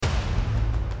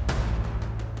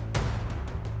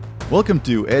Welcome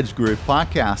to Edge Grid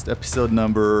Podcast, episode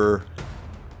number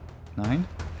 9?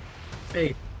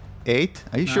 8. 8?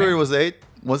 Are you 9. sure it was 8?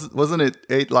 Wasn't it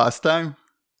 8 last time?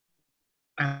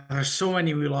 There's so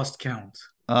many we lost count.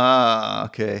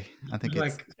 Okay. I think it's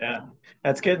Like, Yeah,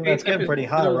 that's getting pretty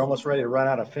high. We're almost ready to run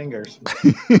out of fingers.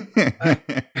 and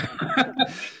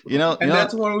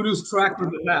that's why we lose track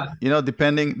with the math.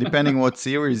 Depending what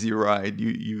series you ride,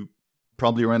 you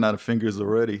probably ran out of fingers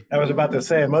already. I was about to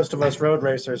say, most of us road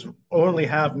racers only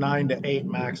have 9 to 8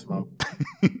 maximum.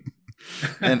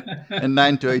 and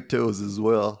 9 to 8 toes as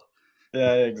well.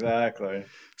 Yeah, exactly.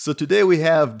 So today we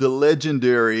have the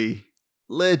legendary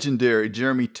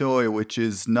Jeremy Toye, which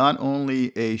is not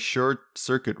only a short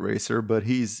circuit racer, but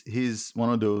he's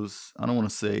one of those, I don't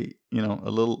want to say, a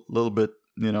little bit,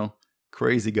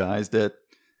 crazy guys that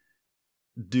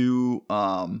do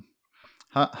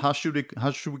how should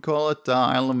we call it?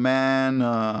 Isle of Man,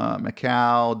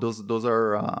 Macau, those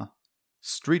are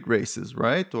street races,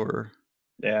 right? Or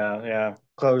yeah.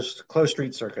 Closed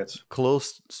street circuits.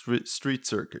 Closed street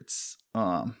circuits.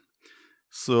 Yeah,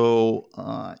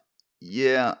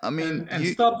 I mean... And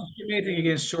stop discriminating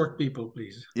against short people,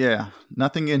 please. Yeah,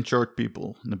 nothing against short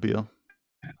people, Nabil.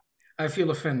 I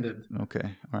feel offended.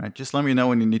 Okay, all right. Just let me know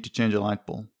when you need to change a light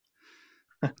bulb.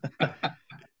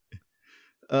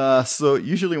 So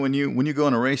usually when you go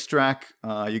on a racetrack,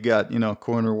 you got,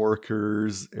 corner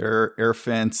workers, air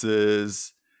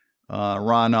fences,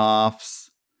 runoffs.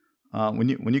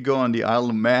 When you go on the Isle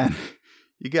of Man,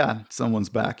 you got someone's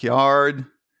backyard,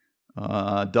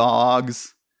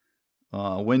 dogs,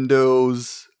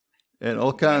 windows, and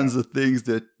all kinds of things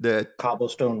that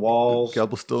cobblestone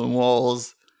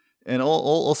walls, and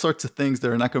all sorts of things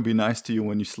that are not going to be nice to you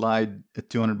when you slide at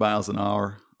 200 miles an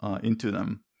hour into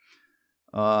them.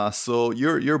 So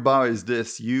your bio is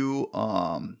this: you're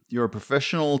a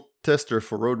professional tester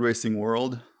for Road Racing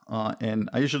World, and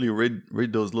I usually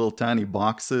read those little tiny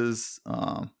boxes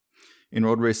in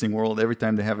Road Racing World every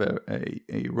time they have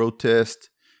a road test.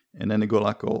 And then they go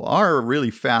like, oh, our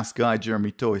really fast guy,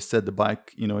 Jeremy Toye, said the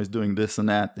bike, is doing this and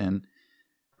that. And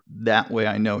that way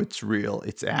I know it's real.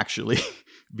 It's actually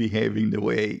behaving the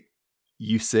way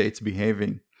you say it's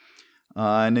behaving.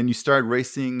 And then you start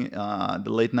racing the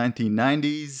late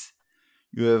 1990s.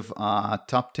 You have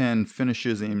top 10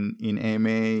 finishes in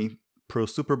AMA Pro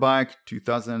Superbike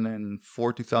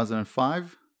 2004,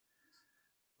 2005.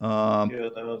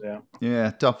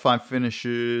 Yeah, top 5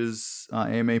 finishes,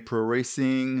 AMA Pro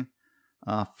Racing,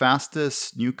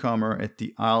 fastest newcomer at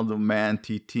the Isle of Man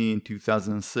TT in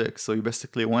 2006. So you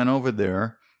basically went over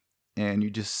there and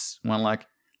you just went like,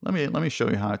 let me show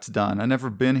you how it's done. I never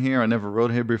been here. I never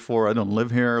rode here before. I don't live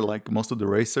here like most of the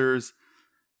racers.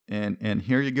 And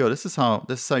here you go. This is how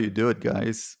you do it,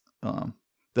 guys.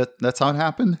 That's how it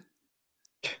happened.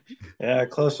 Yeah,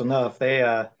 close enough.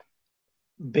 They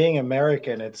being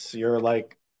American, obviously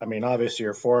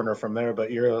you're a foreigner from there, but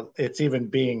it's even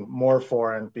being more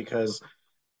foreign because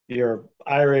you're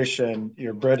Irish and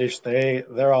you're British.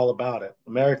 They're all about it.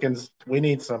 Americans, we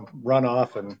need some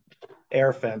runoff and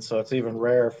air fence, so it's even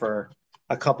rare for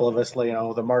a couple of us,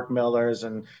 the Mark Millers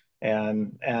and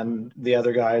the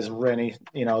other guys, Rennie,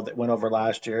 that went over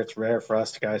last year. It's rare for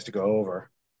us guys to go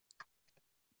over.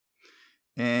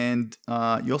 And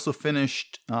you also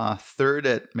finished third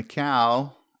at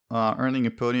Macau, earning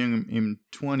a podium in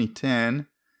 2010.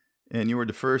 And you were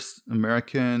the first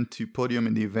American to podium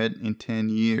in the event in 10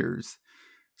 years.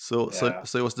 So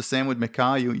it was the same with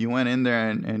Macau. You went in there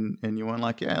and you went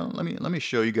like, yeah, let me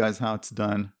show you guys how it's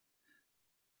done.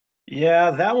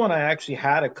 Yeah, that one I actually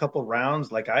had a couple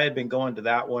rounds. Like I had been going to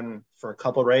that one for a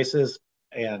couple races,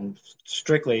 and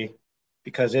strictly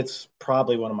because it's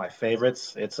probably one of my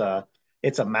favorites. It's a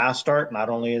mass start. Not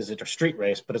only is it a street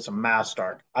race, but it's a mass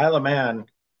start. Isle of Man,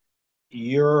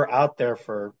 you're out there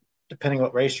for, depending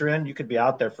what race you're in, you could be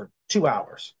out there for 2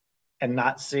 hours and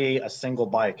not see a single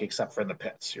bike except for in the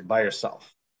pits. You're by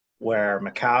yourself. Where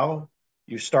Macau,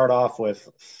 you start off with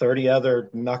 30 other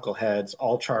knuckleheads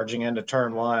all charging into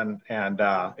turn one, and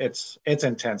it's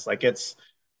intense. Like it's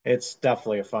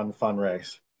definitely a fun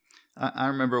race. I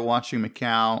remember watching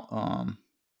Macau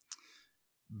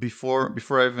before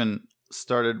I even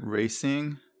started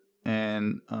racing,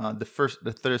 and the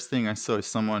first thing I saw is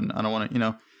someone, I don't want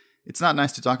to, it's not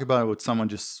nice to talk about it with someone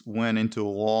just went into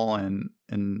a wall and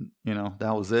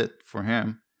that was it for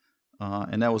him,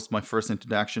 and that was my first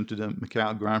introduction to the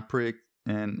Macau Grand Prix,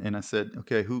 and I said,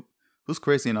 okay, who's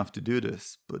crazy enough to do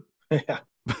this? But yeah,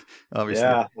 obviously,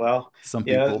 yeah, well, some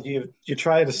people. You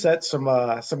try to set some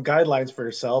guidelines for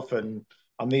yourself, and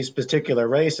on these particular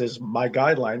races, my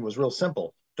guideline was real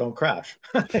simple: don't crash.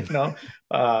 You know,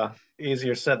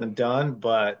 easier said than done,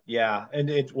 but yeah.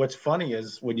 And what's funny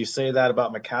is when you say that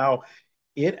about Macau,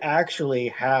 it actually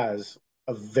has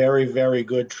a very, very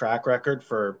good track record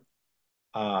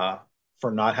uh,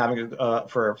 for not having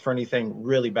for anything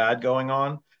really bad going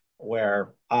on.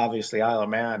 Where obviously Isle of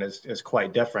Man is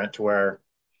quite different. Where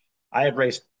I had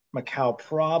raced Macau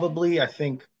probably I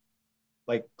think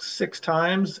like 6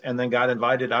 times, and then got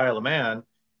invited to Isle of Man,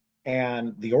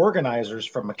 and the organizers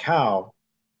from Macau,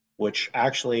 which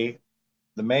actually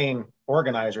the main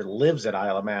organizer lives at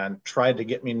Isle of Man, tried to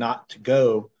get me not to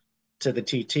go to the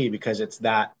TT because it's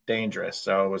that dangerous.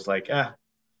 So it was like, a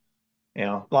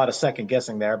lot of second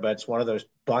guessing there, but it's one of those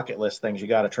bucket list things you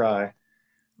got to try.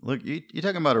 Look, you're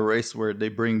talking about a race where they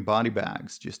bring body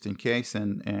bags just in case,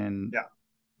 and Yeah.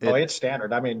 Oh, it, it's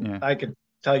standard. I mean, yeah. I could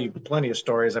tell you plenty of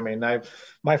stories. I mean, I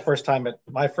my first time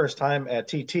at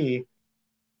TT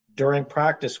during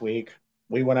practice week,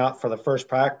 we went out for the first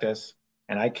practice,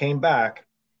 and I came back,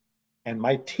 and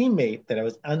my teammate that I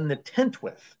was in the tent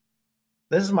with,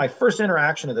 this is my first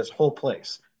interaction of this whole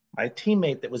place. My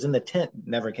teammate that was in the tent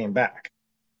never came back.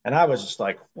 And I was just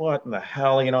like, what in the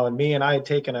hell? And me and I had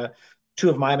taken two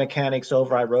of my mechanics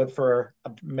over. I rode for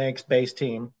a mixed base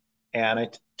team, and I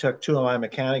took two of my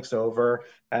mechanics over.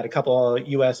 I had a couple of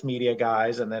US media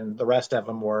guys, and then the rest of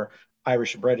them were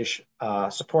Irish and British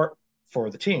support for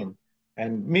the team.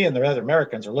 And me and the other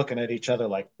Americans are looking at each other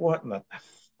like, what in the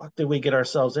fuck did we get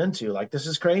ourselves into? Like, this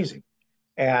is crazy.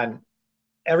 And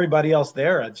everybody else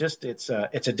there, it's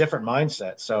a different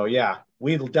mindset. So yeah,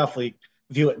 we definitely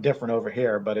view it different over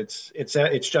here, but it's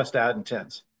just that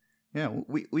intense. Yeah,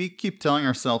 we keep telling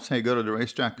ourselves, hey, go to the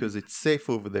racetrack because it's safe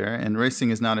over there. And racing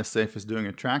is not as safe as doing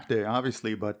a track day,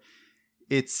 obviously, but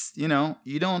it's,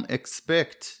 you don't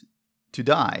expect to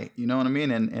die. You know what I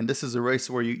mean? And this is a race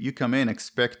where you come in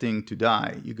expecting to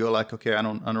die. You go like, okay, I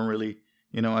don't really,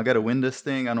 I got to win this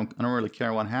thing. I don't really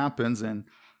care what happens. And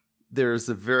there's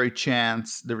a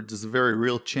there's a very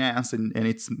real chance, and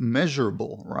it's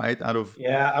measurable, right? Out of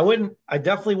Yeah, I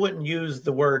definitely wouldn't use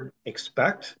the word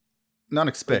expect, not but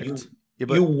expect. Yeah, you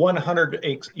but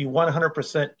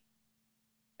 100%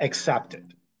 accept it.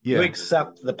 You yeah.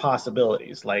 accept the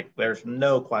possibilities. Like there's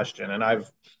no question. And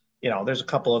there's a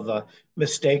couple of the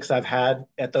mistakes I've had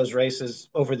at those races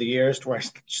over the years to where I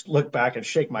just look back and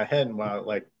shake my head and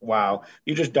wow,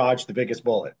 you just dodged the biggest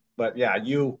bullet. But yeah,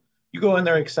 you go in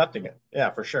there accepting it.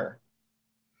 Yeah, for sure.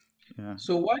 Yeah.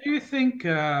 So why do you think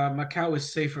Macau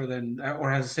is safer than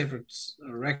or has a safer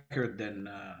record than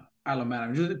Isle of Man? I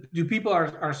mean, do people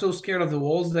are so scared of the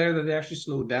walls there that they actually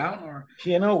slow down, or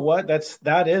You know what? That's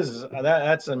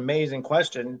an amazing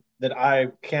question that I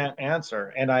can't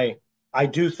answer. And I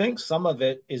do think some of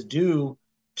it is due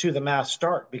to the mass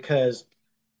start because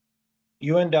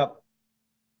you end up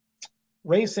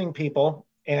racing people,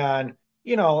 and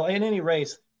in any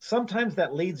race sometimes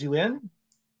that leads you in,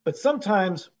 but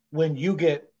sometimes when you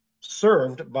get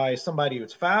served by somebody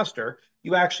who's faster,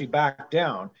 you actually back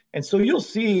down. And so you'll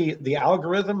see the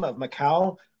algorithm of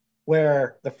Macau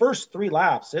where the first 3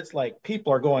 laps, it's like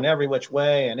people are going every which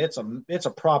way and it's a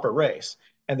proper race.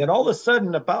 And then all of a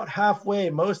sudden, about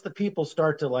halfway, most of the people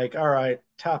start to like, all right,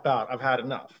 tap out. I've had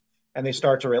enough. And they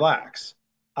start to relax.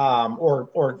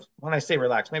 Or when I say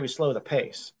relax, maybe slow the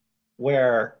pace.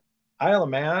 Where Isle of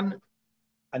Man,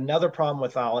 another problem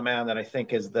with Isle of Man that I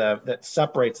think is that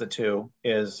separates the two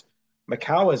is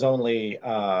Macau is only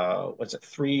what's it,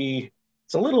 three?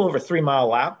 It's a little over 3 mile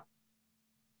lap.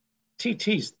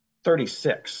 TT's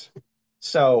 36.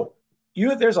 So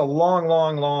there's a long,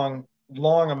 long, long,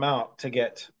 long amount to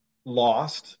get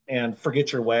lost and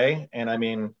forget your way. And I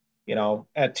mean,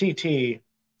 at TT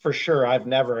for sure, I've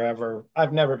never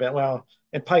been, well,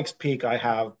 in Pikes Peak I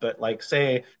have, but like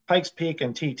say Pikes Peak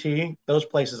and TT, those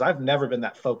places I've never been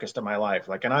that focused in my life.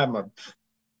 Like, and I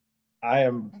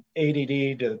am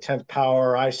ADD to the 10th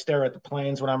power. I stare at the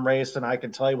planes when I'm racing. I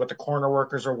can tell you what the corner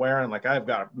workers are wearing. Like I've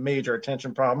got a major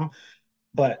attention problem.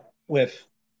 But with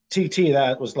TT,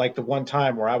 that was like the one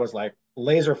time where I was like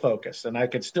laser focused. And I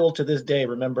could still to this day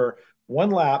remember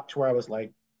one lap to where I was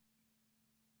like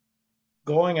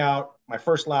going out, my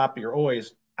first lap, you're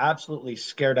always absolutely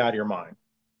scared out of your mind.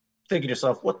 Thinking to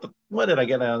yourself, what did I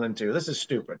get into? This is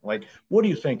stupid. Like, what are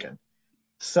you thinking?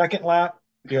 Second lap,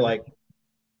 you're like,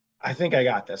 I think I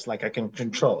got this. Like I can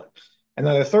control it. And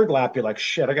then the third lap, you're like,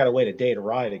 shit, I got to wait a day to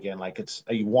ride again. Like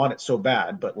you want it so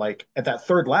bad. But like at that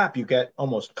third lap, you get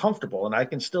almost comfortable. And I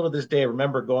can still to this day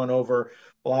remember going over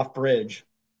Bluff Bridge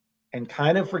and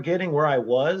kind of forgetting where I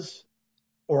was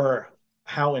or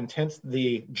how intense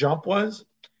the jump was.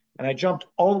 And I jumped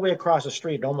all the way across the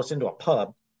street, almost into a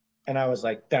pub. And I was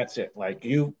like, that's it. Like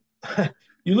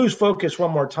you lose focus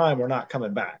one more time, we're not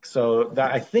coming back. So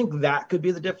that I think that could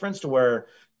be the difference to where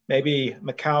maybe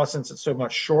Macau, since it's so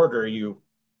much shorter,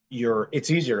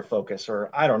 it's easier to focus. Or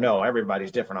I don't know.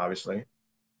 Everybody's different, obviously.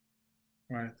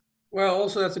 Right. Well,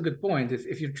 also that's a good point.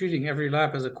 If you're treating every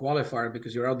lap as a qualifier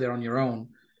because you're out there on your own,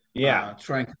 Yeah,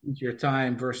 trying to beat your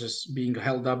time versus being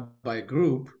held up by a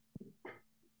group,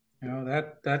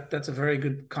 that's a very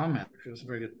good comment. It's a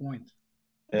very good point.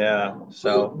 yeah. Both,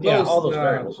 So yeah, all both those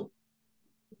variables.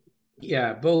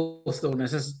 yeah, both though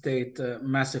necessitate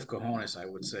massive cojones, I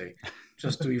would say,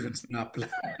 just to even stop,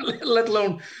 let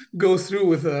alone go through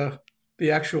with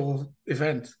the actual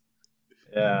event.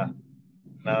 Yeah.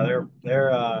 No,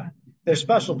 they're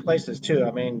special places too.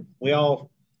 I mean, we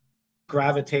all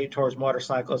gravitate towards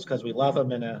motorcycles because we love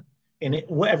them in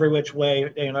every which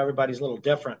way. You know, everybody's a little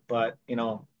different, but you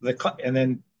know and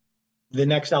then the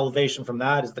next elevation from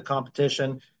that is the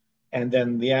competition, and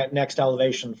then the next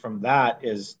elevation from that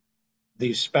is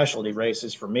these specialty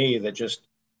races for me that just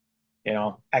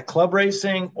at club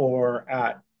racing or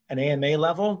at an AMA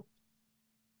level,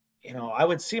 I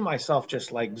would see myself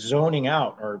just like zoning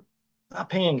out or not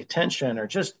paying attention or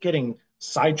just getting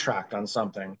sidetracked on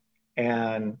something.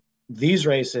 And these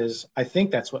races, I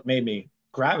think that's what made me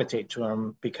gravitate to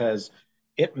them because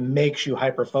it makes you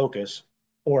hyper focus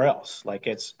or else like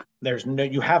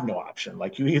you have no option.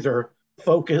 Like you either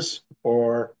focus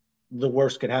or the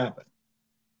worst could happen.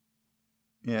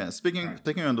 Yeah, speaking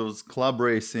on those club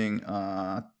racing,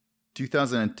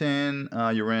 2010,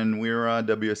 you ran WIRA,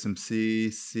 WSMC,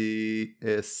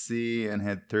 CSC, and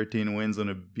had 13 wins on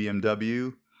a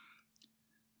BMW.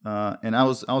 And I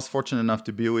was fortunate enough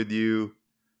to be with you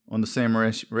on the same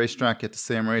racetrack at the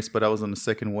same race, but I was on the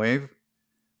second wave.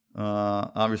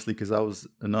 Obviously, because I was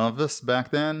a novice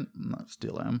back then, I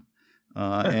still am.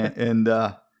 And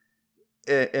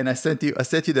I sent you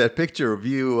that picture of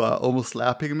you almost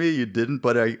slapping me. You didn't,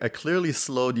 but I clearly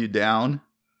slowed you down.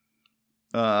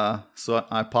 So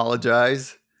I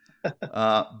apologize.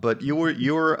 But you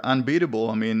were unbeatable.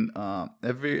 I mean,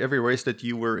 every race that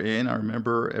you were in, I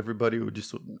remember everybody was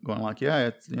just going like, yeah,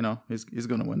 it's he's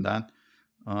going to win that.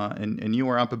 And you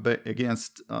were up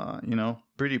against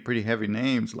pretty heavy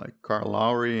names like Carl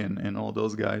Lowry and all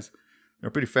those guys. They're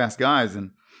pretty fast guys,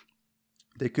 and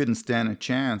they couldn't stand a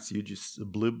chance. You just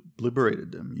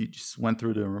obliterated them. You just went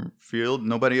through the field.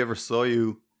 Nobody ever saw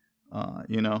you.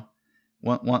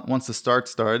 Once the start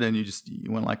started, and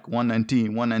you went like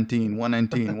 119, 119,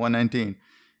 119, 119,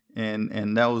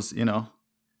 and that was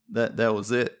that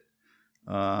was it.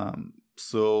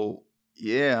 So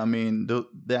yeah, I mean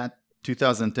that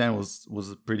 2010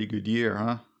 was a pretty good year,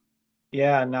 huh?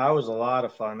 Yeah, no, it was a lot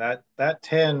of fun. That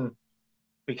 10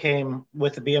 became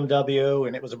with the BMW,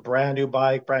 and it was a brand new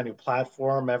bike, brand new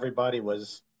platform. Everybody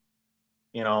was,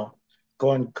 you know,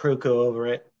 going cuckoo over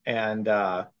it. And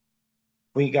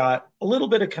we got a little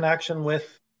bit of connection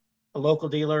with a local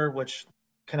dealer, which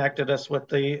connected us with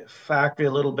the factory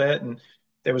a little bit. And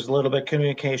there was a little bit of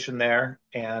communication there.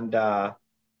 And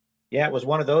yeah, it was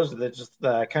one of those that just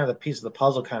kind of the piece of the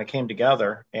puzzle kind of came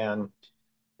together. And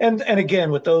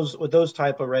again, with those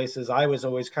type of races, I was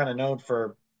always kind of known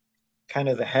for kind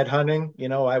of the headhunting.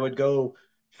 I would go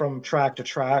from track to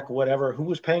track, whatever, who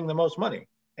was paying the most money.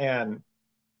 And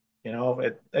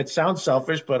it sounds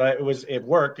selfish, but it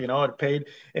worked. It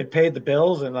paid the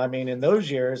bills. And I mean, in those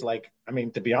years, like, I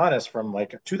mean, to be honest, from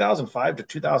like 2005 to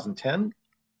 2010,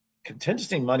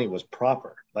 contingency money was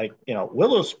proper. Like,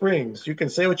 Willow Springs, you can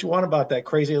say what you want about that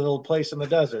crazy little place in the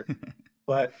desert,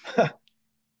 but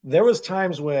there was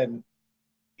times when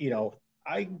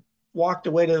I walked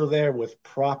away to there with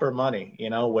proper money,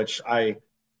 which I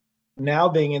now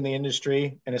being in the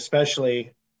industry and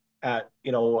especially at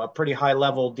a pretty high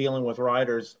level dealing with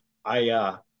riders,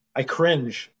 I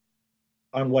cringe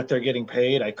on what they're getting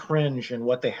paid. I cringe in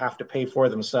what they have to pay for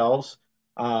themselves,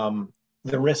 the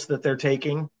risks that they're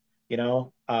taking.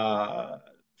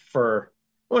 For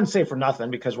I wouldn't say for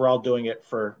nothing because we're all doing it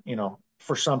for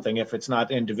something if it's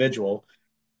not individual.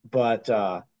 But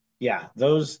yeah,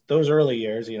 those early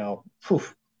years, whew,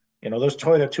 those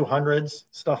Toyota 200s,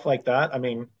 stuff like that. I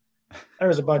mean,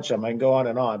 there's a bunch of them. I can go on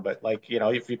and on, but like,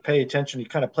 if you pay attention, you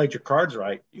kind of played your cards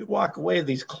right. You walk away with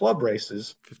these club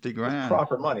races 50 with grand.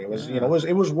 proper money. It was, Yeah.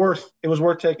 it was worth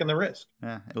taking the risk.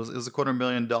 Yeah, it was a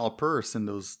 $250,000 purse in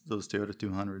those Toyota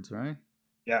 200s, right?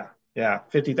 Yeah,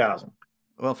 50,000.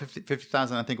 Well,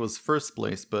 50,000 I think was first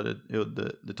place, but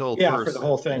the total Yeah, purse. for the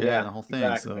whole thing. Yeah, Yeah, the whole thing.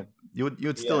 exactly. So you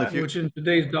would still, Yeah. if you, Which in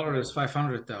today's dollar is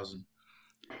 500,000.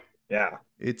 Yeah.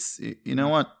 it's,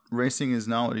 what racing is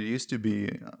now. It used to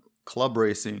be club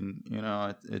racing.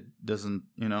 It doesn't,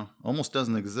 almost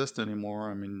doesn't exist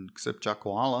anymore. I mean, except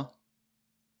Chakwala.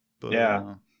 but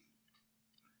Yeah.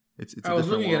 it's I a was different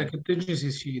looking at a world.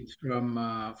 contingency sheet from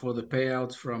for the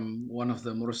payouts from one of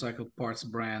the motorcycle parts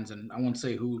brands, and I won't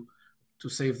say who to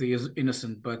save the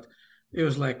innocent, but it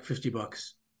was like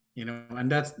 $50,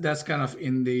 and that's kind of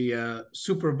in the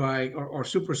super bike or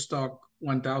super stock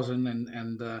 1000,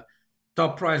 and the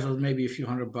top price was maybe a few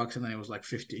 $100, and then it was like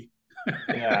 50.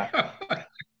 Yeah.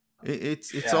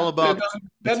 It's all Yeah. about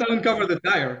That doesn't cover the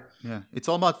tire. yeah, it's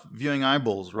all about viewing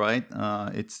eyeballs, right?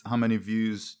 It's how many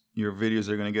views your videos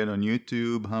are going to get on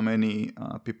YouTube, how many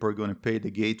people are going to pay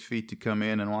the gate fee to come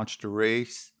in and watch the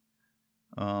race,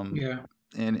 Yeah.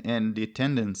 and the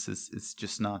attendance is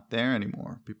just not there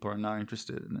anymore. People are not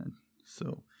interested in it,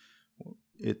 so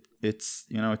it's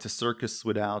it's a circus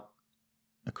without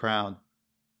a crowd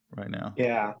right now.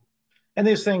 Yeah. And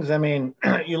these things, I mean,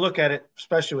 you look at it,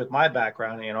 especially with my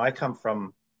background, I come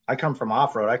from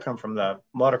off-road. I come from the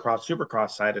motocross,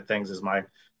 supercross side of things is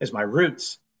my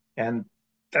roots. And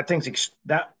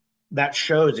that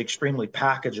show is extremely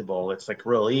packageable. It's like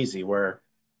real easy where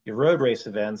your road race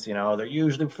events, they're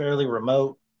usually fairly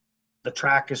remote. The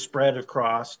track is spread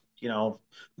across, a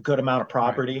good amount of Right.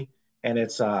 property, and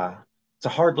it's a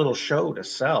hard little show to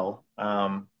sell.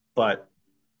 But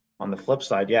on the flip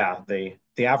side, yeah, the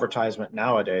advertisement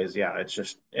nowadays, yeah,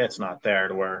 it's not there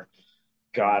to where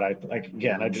God,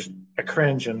 I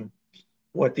cringe and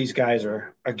what these guys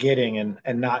are getting and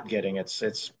not getting.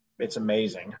 It's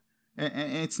amazing.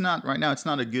 And it's not right now. It's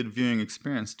not a good viewing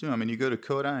experience too. I mean, you go to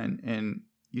Coda and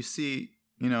you see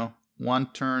one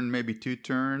turn, maybe two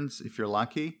turns if you're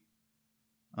lucky.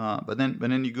 But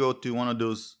then you go to one of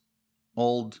those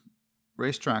old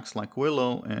racetracks like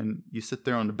Willow, and you sit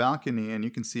there on the balcony and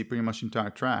you can see pretty much the entire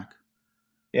track.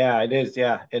 Yeah, it is.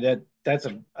 Yeah, that's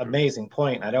an amazing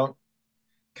point. I don't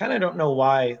know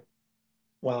why.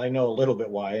 Well, I know a little bit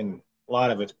why, and a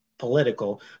lot of it's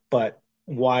political, but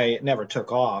why it never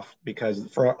took off because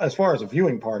for as far as the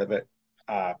viewing part of it,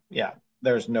 yeah,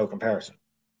 there's no comparison.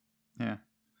 Yeah.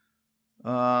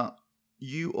 Uh,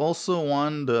 you also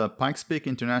won the Pikes Peak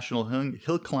International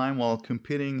Hill Climb while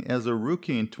competing as a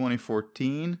rookie in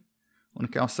 2014 on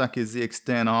Kawasaki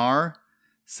ZX-10R,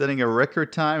 setting a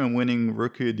record time and winning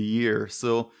Rookie of the Year.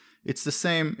 So it's the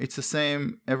same. It's the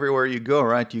same everywhere you go,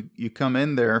 right? You come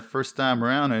in there first time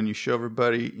around and you show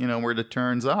everybody where the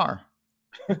turns are.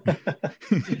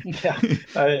 Yeah,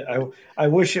 I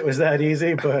wish it was that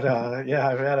easy, but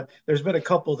yeah, there's been a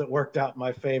couple that worked out in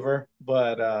my favor,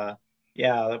 but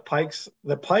yeah,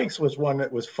 the Pikes was one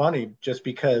that was funny just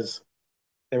because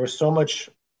there was so much,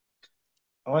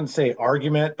 I wouldn't say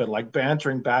argument, but like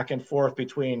bantering back and forth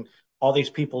between all these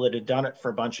people that had done it for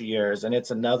a bunch of years, and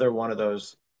it's another one of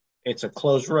those. It's a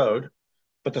closed road,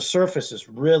 but the surface is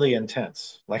really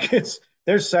intense. Like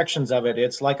there's sections of it.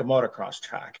 It's like a motocross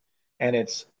track, and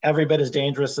it's every bit as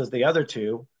dangerous as the other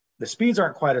two. The speeds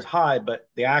aren't quite as high, but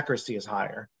the accuracy is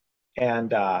higher.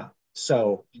 And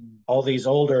so all these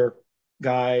older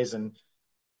guys and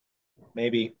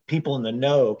maybe people in the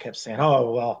know kept saying,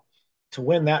 "Oh well, to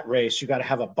win that race, you got to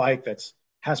have a bike that's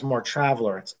has more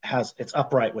traveler. It's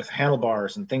upright with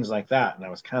handlebars and things like that." And I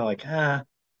was kind of like, I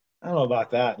don't know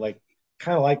about that. Like,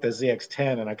 kind of like the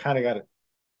ZX10, and I kind of got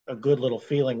a good little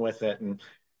feeling with it. And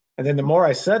then the more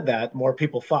I said that, the more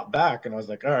people fought back, and I was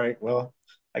like, all right, well,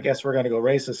 I guess we're going to go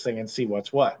race this thing and see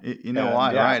what's what. You know And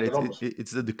why, yeah, right?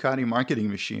 It's the Ducati marketing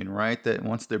machine, right? That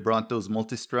once they brought those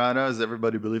multistradas,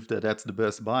 everybody believed that that's the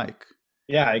best bike.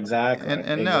 yeah, exactly,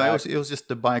 And no, exactly. it was just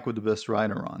the bike with the best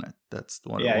rider on it. That's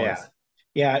what it Yeah, yeah, was.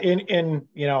 yeah. In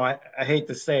I hate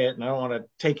to say it, and I don't want to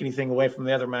take anything away from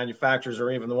the other manufacturers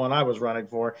or even the one I was running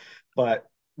for, but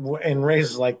in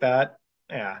races like that,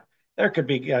 yeah, there could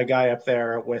be a guy up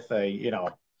there with I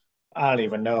don't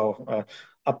even know,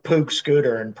 a Pook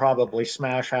scooter and probably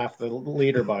smash half the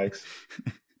leader bikes.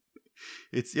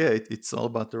 It's all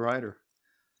about the rider.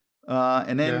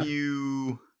 And then Yeah.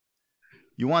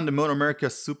 you won the Moto America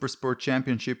Super Sport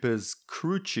Championship as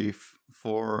crew chief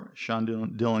for Sean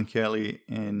Dillon Kelly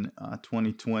in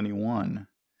 2021.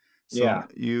 Yeah,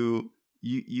 So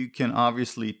you can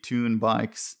obviously tune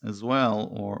bikes as well,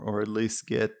 or at least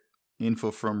get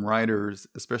info from riders,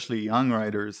 especially young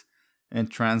riders, and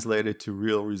translate it to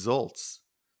real results.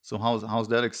 So how's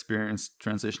that experience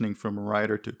transitioning from a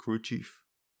rider to crew chief?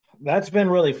 that's been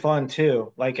really fun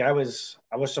too. Like I was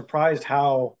surprised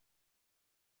how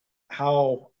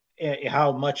how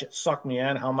much it sucked me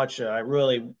in, how much I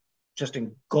really just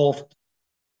engulfed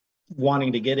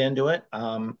wanting to get into it.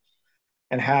 And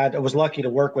I was lucky to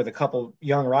work with a couple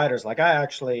young riders. Like I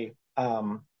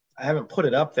haven't put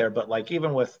it up there, but like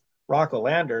even with Rocco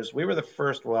Landers, we were the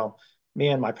first. Well, me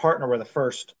and my partner were the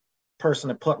first person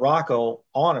that put Rocco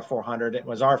on a 400. It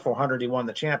was our 400 he won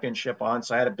the championship on,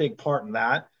 so I had a big part in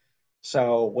that.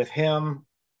 So with him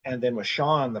and then with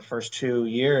Sean, the first 2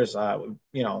 years,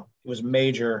 it was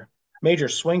major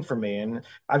swing for me. And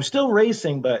I'm still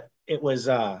racing, but it was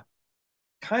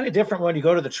kind of different when you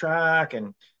go to the track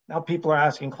and now people are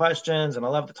asking questions and I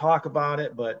love to talk about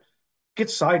it, but get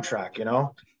sidetracked.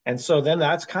 And so then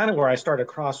that's kind of where I started to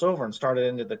cross over and started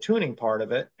into the tuning part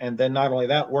of it. And then not only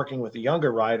that, working with the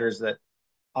younger riders, that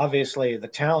obviously the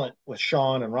talent with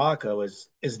Sean and Rocco is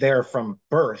there from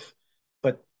birth,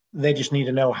 but they just need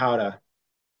to know how to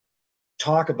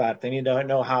talk about it. They need to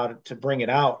know how to bring it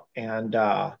out. And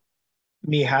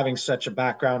me having such a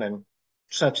background in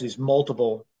such these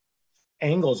multiple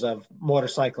angles of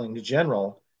motorcycling in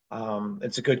general,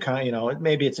 it's a good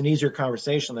maybe it's an easier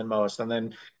conversation than most. And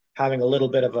then having a little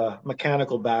bit of a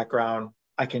mechanical background,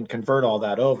 I can convert all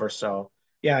that over. So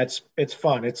yeah, it's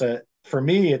fun. For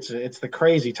me, it's the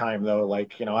crazy time though.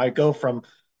 Like, I go from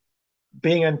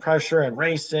being in pressure and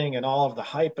racing and all of the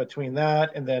hype between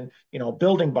that and then,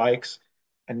 building bikes.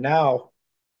 And now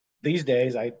these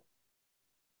days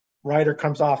rider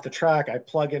comes off the track, I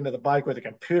plug into the bike with a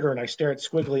computer and I stare at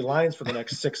squiggly lines for the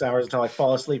next 6 hours until I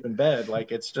fall asleep in bed.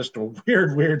 Like, it's just a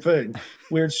weird thing,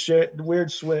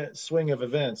 swing of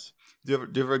events. Do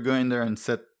you ever go in there and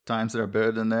set times that are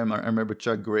better than them? I remember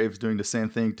Chuck Graves doing the same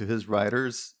thing to his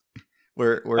riders,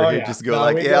 where he'd just go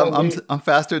I'm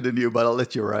faster than you, but I'll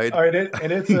let you ride. All right,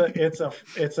 and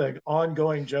it's a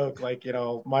ongoing joke. Like,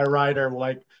 my rider,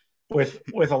 like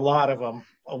with a lot of them,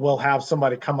 we'll have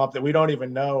somebody come up that we don't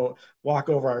even know, walk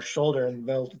over our shoulder, and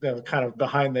they'll kind of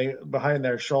behind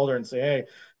their shoulder and say, "Hey,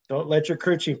 don't let your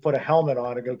crew chief put a helmet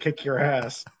on and go kick your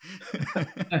ass."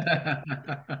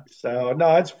 So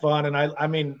no, it's fun, and I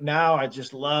mean now I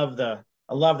just love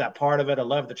that part of it. I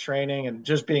love the training and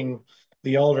just being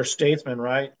the older statesman,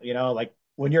 right? Like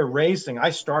when you're racing,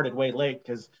 I started way late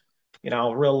because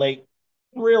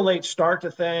real late start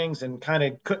to things and kind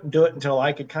of couldn't do it until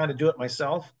I could kind of do it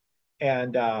myself.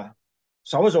 And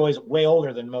so I was always way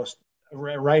older than most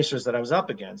racers that I was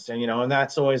up against. And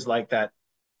that's always like that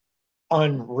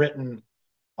unwritten,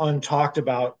 untalked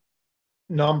about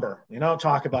number,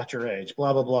 talk about your age,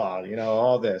 blah, blah, blah,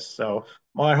 all this. So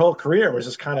my whole career was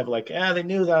just kind of like, they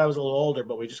knew that I was a little older,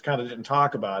 but we just kind of didn't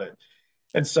talk about it.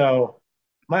 And so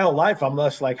my whole life, I'm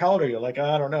less like, how old are you? Like,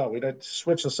 I don't know. We don't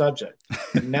switch the subject.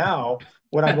 And now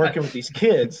when I'm working with these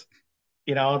kids,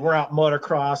 and we're out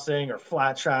motocrossing or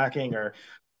flat tracking or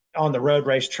on the road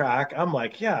race track, I'm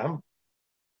like, yeah, I'm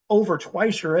over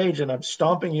twice your age and I'm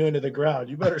stomping you into the ground.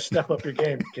 You better step up your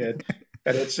game, kid.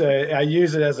 And I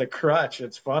use it as a crutch.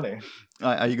 It's funny.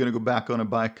 Are you going to go back on a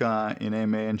bike in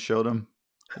AMA and show them?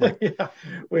 Yeah,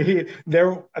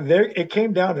 it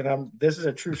came down to this is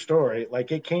a true story.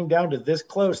 Like, it came down to this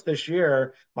close this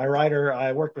year. My rider,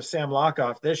 I worked with Sam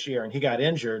Lockoff this year, and he got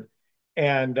injured.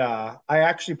 And I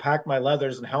actually packed my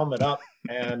leathers and helmet up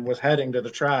and was heading to the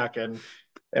track. And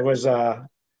it was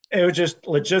just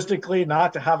logistically,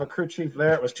 not to have a crew chief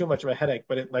there, it was too much of a headache.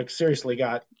 But it, like, seriously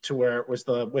got to where it was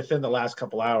within the last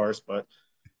couple hours. But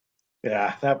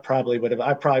yeah, I probably would have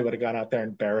gone out there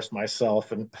and embarrassed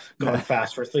myself and gone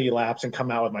fast for 3 laps and come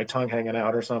out with my tongue hanging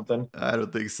out or something. I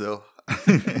don't think so.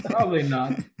 Probably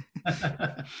not.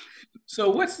 So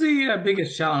what's the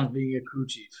biggest challenge being a crew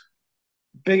chief?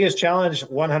 Biggest challenge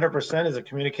 100% is a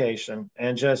communication,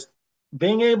 and just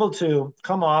being able to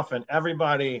come off, and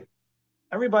everybody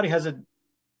has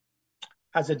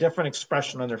a different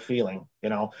expression on their feeling.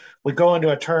 We go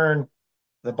into a turn,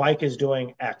 the bike is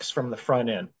doing X from the front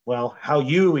end. Well, how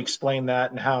you explain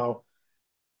that and how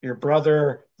your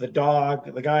brother, the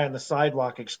dog, the guy on the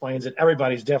sidewalk explains it,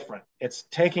 everybody's different. It's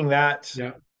taking that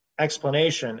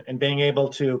explanation and being able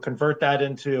to convert that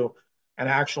into an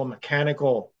actual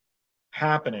mechanical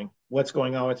happening, what's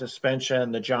going on with the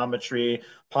suspension, the geometry,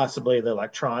 possibly the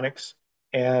electronics.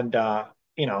 And,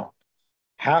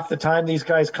 half the time these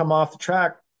guys come off the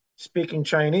track speaking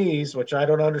Chinese, which I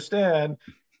don't understand.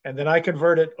 And then I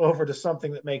convert it over to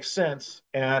something that makes sense.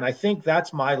 And I think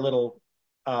that's my little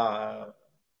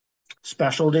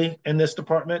specialty in this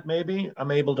department. Maybe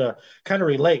I'm able to kind of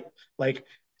relate. Like,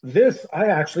 this, I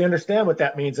actually understand what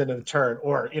that means in a turn,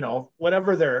 or,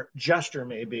 whatever their gesture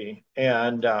may be.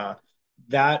 And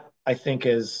that, I think,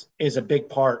 is a big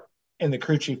part in the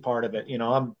crew chief part of it.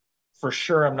 I'm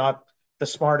not the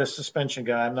smartest suspension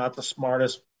guy. I'm not the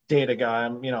smartest data guy.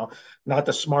 I'm, not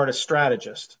the smartest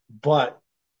strategist, but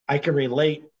I can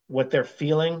relate what they're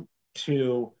feeling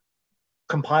to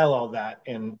compile all that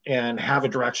and have a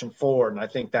direction forward. And I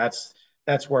think that's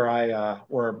where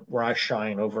I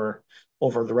shine over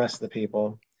the rest of the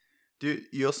people. Do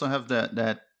you also have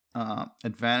that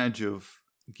advantage of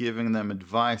giving them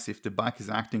advice. If the bike is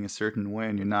acting a certain way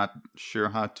and you're not sure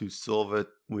how to solve it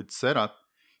with setup,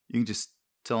 you can just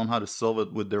tell them how to solve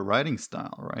it with their riding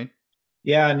style, right?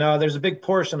 Yeah, no, there's a big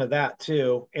portion of that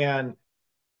too. And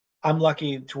I'm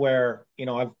lucky to where,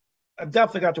 I've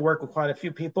definitely got to work with quite a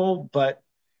few people, but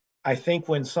I think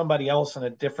when somebody else in a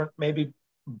different maybe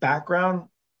background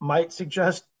might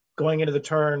suggest going into the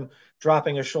turn,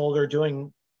 dropping a shoulder,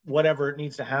 doing whatever it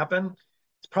needs to happen,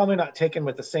 it's probably not taken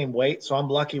with the same weight. So I'm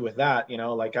lucky with that.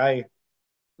 Like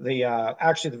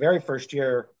actually the very first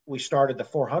year we started the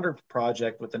 400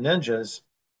 project with the Ninjas,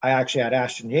 I actually had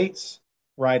Ashton Yates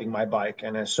riding my bike.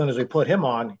 And as soon as we put him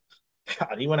on,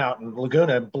 God, he went out in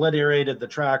Laguna, obliterated the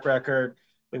track record.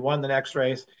 We won the next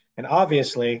race. And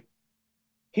obviously,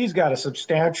 he's got a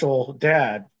substantial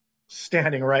dad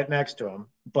standing right next to him.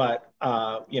 But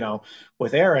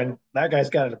with Aaron, that guy's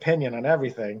got an opinion on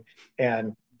everything,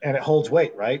 and it holds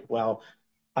weight, right? Well,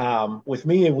 with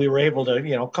me, we were able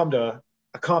to come to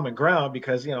a common ground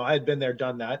because I had been there,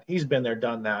 done that. He's been there,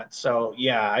 done that. So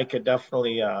yeah, I could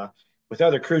definitely with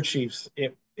other crew chiefs,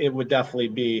 it would definitely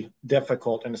be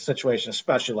difficult in a situation,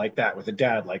 especially like that with a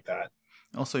dad like that.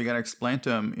 Also, you got to explain to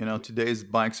him, today's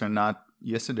bikes are not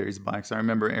yesterday's bikes. I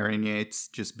remember Aaron Yates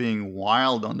just being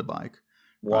wild on the bike.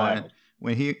 Wild. Right?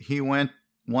 When he went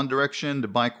one direction, the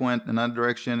bike went another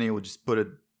direction. He would just put it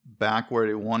back where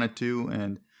he wanted to,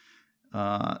 and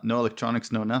no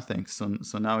electronics, no nothing. So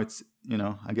now it's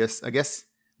I guess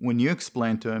when you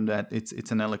explain to him that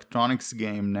it's an electronics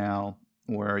game now,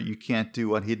 where you can't do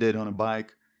what he did on a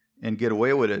bike and get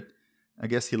away with it, I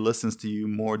guess he listens to you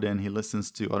more than he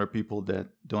listens to other people that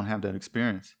don't have that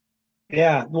experience.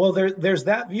 Yeah, well, there's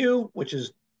that view, which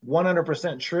is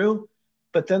 100% true,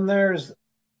 but then there's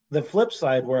the flip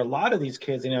side where a lot of these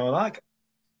kids, like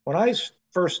when I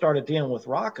first started dealing with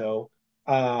Rocco,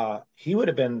 he would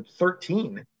have been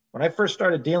 13. When I first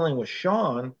started dealing with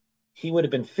Sean, he would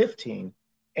have been 15.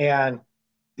 And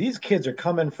these kids are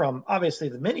coming from obviously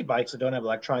the mini bikes that don't have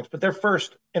electronics, but their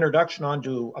first introduction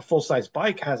onto a full-size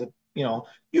bike has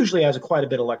usually has quite a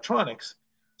bit of electronics.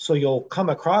 So you'll come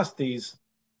across these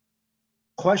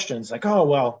questions like, oh,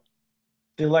 well,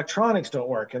 the electronics don't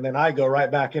work. And then I go right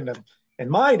back into, in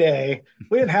my day,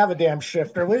 we didn't have a damn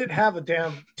shifter. We didn't have a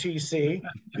damn TC.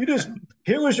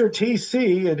 Here was your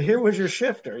TC and here was your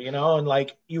shifter, and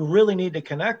like, you really need to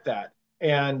connect that.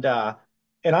 And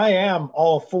I am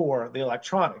all for the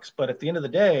electronics, but at the end of the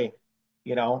day,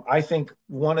 I think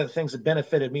one of the things that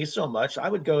benefited me so much, I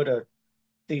would go to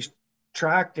these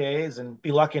track days and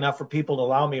be lucky enough for people to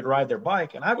allow me to ride their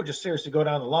bike. And I would just seriously go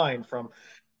down the line from,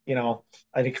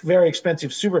 a very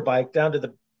expensive super bike down to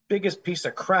the biggest piece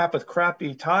of crap with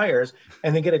crappy tires,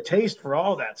 and then get a taste for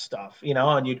all that stuff,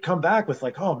 and you'd come back with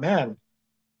like, oh man,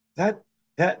 that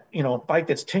bike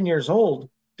that's 10 years old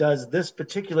does this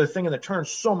particular thing in the turn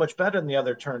so much better than the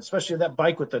other turn, especially that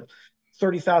bike with the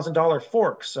 $30,000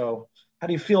 fork. So how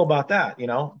do you feel about that?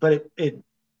 But it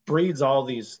breeds all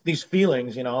these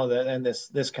feelings, and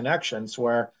this connections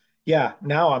where, yeah,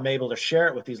 now I'm able to share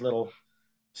it with these little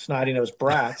snotty-nosed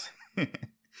brats.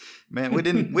 Man, we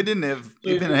didn't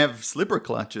even have slipper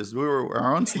clutches. We were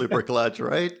our own slipper clutch,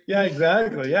 right? Yeah,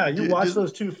 exactly. Yeah, you watch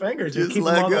those two fingers. You keep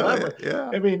them on the lever.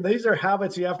 Yeah. I mean, these are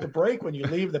habits you have to break when you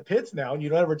leave the pits now, and you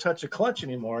don't ever touch a clutch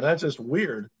anymore. That's just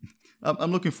weird.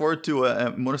 I'm looking forward to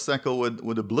a motorcycle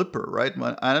with a blipper, right?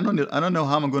 I don't know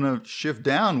how I'm going to shift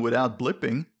down without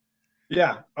blipping.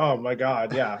 Yeah. Oh my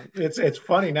God. Yeah. It's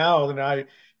funny now, and I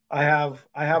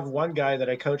have one guy that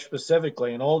I coach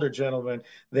specifically, an older gentleman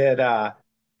that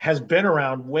has been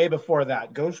around way before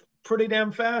that, goes pretty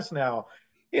damn fast now,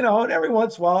 and every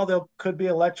once in a while there could be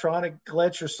electronic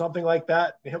glitch or something like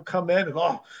that. He'll come in and,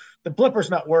 oh, the blipper's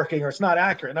not working or it's not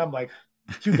accurate. And I'm like,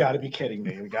 you got to be kidding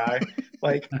me, guy.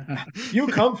 Like, you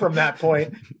come from that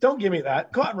point. Don't give me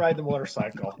that. Go out and ride the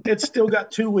motorcycle. It's still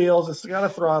got two wheels. It's got a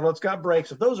throttle. It's got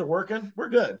brakes. If those are working, we're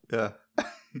good. Yeah.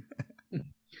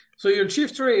 So your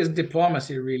chief trait is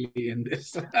diplomacy, really, in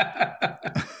this. Yeah.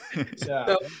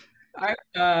 So I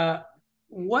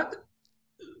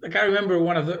remember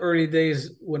one of the early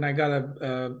days when I got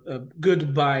a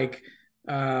good bike.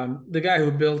 The guy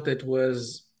who built it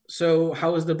was, so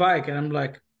how is the bike? And I'm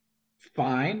like,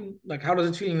 fine. Like, how does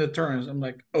it feel in the turns? I'm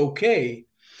like, okay.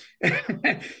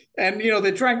 And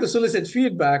they're trying to solicit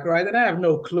feedback, right? And I have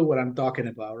no clue what I'm talking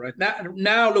about, right?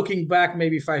 Now looking back,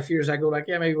 maybe 5 years ago, like,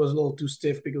 yeah, maybe it was a little too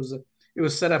stiff because it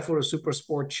was set up for a super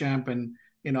sport champ, and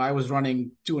I was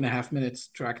running 2.5 minutes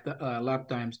track lap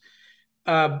times.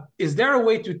 Is there a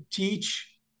way to teach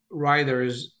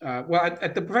riders? Well,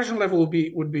 at the professional level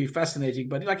would be fascinating,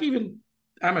 but like even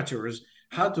amateurs,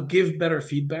 how to give better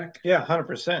feedback? Yeah,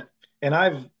 100%. And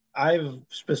I've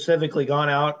specifically gone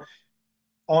out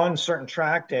on certain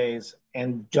track days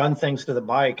and done things to the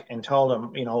bike and told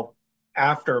them,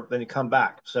 after then you come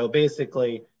back. So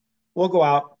basically, we'll go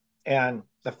out and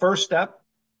the first step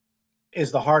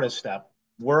is the hardest step.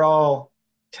 We're all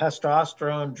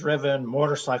testosterone driven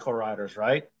motorcycle riders,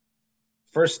 right?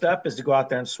 First step is to go out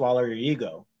there and swallow your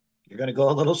ego. You're going to go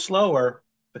a little slower,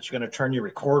 but you're going to turn your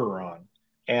recorder on.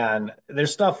 And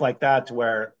there's stuff like that to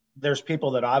where there's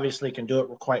people that obviously can do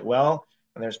it quite well,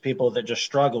 and there's people that just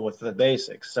struggle with the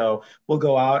basics. So we'll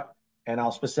go out and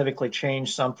I'll specifically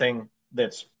change something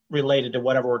that's related to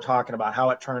whatever we're talking about, how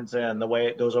it turns in, the way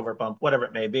it goes over a bump, whatever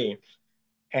it may be.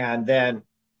 And then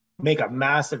make a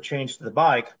massive change to the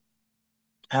bike,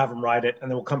 have them ride it, and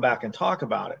then we'll come back and talk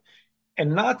about it.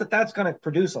 And not that that's going to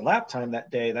produce a lap time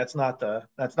that day. That's not the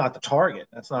target.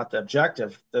 That's not the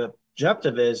objective. The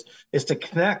objective is to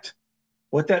connect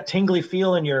what that tingly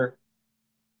feel in your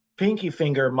pinky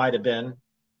finger might have been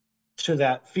to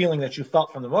that feeling that you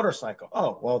felt from the motorcycle.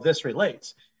 Oh, well, this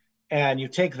relates. And you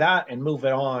take that and move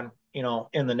it on,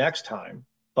 in the next time.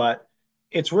 But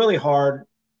it's really hard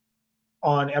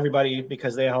on everybody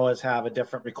because they always have a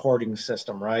different recording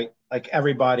system, right? Like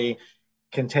everybody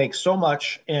can take so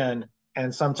much in,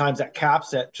 and sometimes that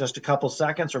caps at just a couple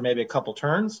seconds or maybe a couple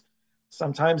turns.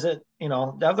 Sometimes the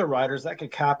other riders that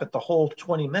could cap at the whole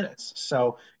 20 minutes.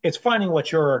 So it's finding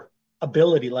what your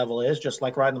ability level is, just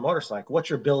like riding the motorcycle. What's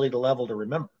your ability level to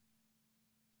remember?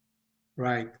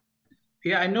 Right.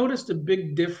 Yeah, I noticed a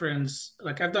big difference.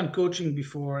 Like I've done coaching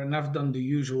before and I've done the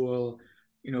usual,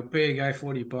 pay a guy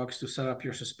 $40 to set up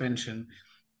your suspension.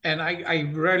 And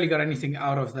I rarely got anything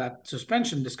out of that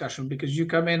suspension discussion because you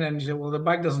come in and you say, well, the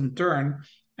bike doesn't turn,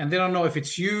 and they don't know if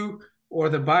it's you or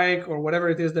the bike or whatever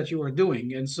it is that you are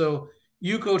doing. And so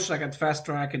you coach like at Fast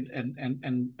Track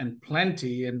and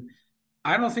plenty. And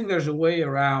I don't think there's a way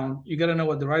around. You got to know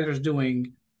what the rider's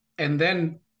doing and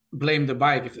then blame the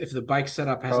bike if the bike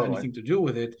setup has anything to do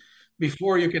with it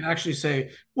before you can actually say,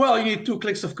 well, you need 2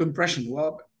 clicks of compression.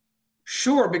 Well,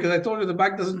 sure, because I told you the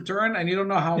bike doesn't turn and you don't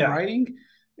know how I'm riding.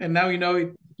 And now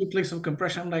 2 clicks of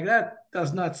compression. I'm like, that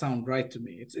does not sound right to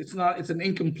me. It's not. It's an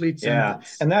incomplete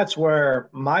sentence. Yeah, and that's where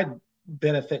my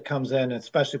benefit comes in,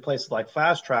 especially places like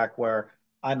Fast Track, where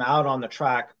I'm out on the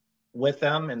track with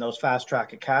them in those Fast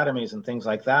Track academies and things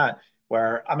like that,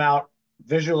 where I'm out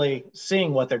visually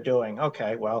seeing what they're doing.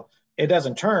 Okay, well, it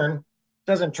doesn't turn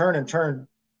in turn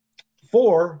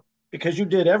 4 because you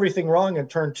did everything wrong in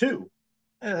turn 2.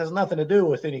 It has nothing to do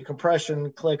with any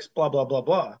compression, clicks, blah, blah, blah,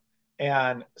 blah.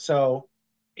 And so,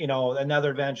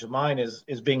 another advantage of mine is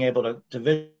being able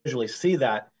to visually see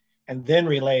that and then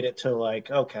relate it to like,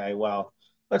 okay, well,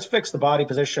 let's fix the body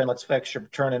position. Let's fix your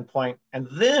turn-in point. And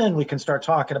then we can start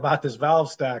talking about this valve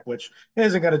stack, which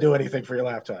isn't going to do anything for your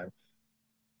lap time.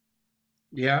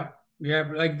 Yeah.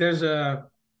 Yeah. Like there's a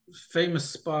famous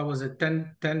spot, was it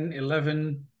 10,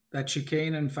 11, that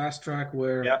chicane and Fast Track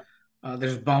where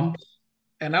there's bumps.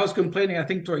 And I was complaining, I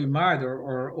think to Imad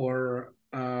or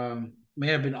may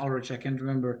have been Ulrich, I can't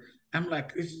remember. I'm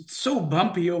like, it's so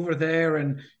bumpy over there,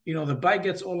 and the bike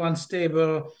gets all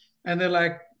unstable. And they're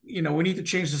like, we need to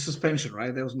change the suspension,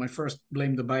 right? That was my first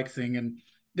blame the bike thing. And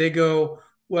they go,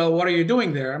 well, what are you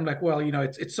doing there? I'm like, well,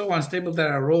 it's so unstable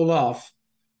that I roll off.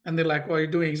 And they're like, well, you're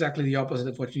doing exactly the opposite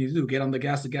of what you need to do. Get on the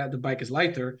gas, the bike is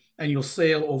lighter, and you'll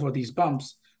sail over these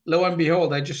bumps. Lo and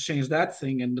behold, I just changed that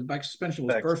thing, and the bike suspension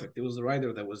was perfect. It was the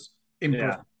rider that was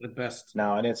imperfect at best.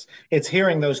 No, and it's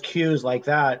hearing those cues like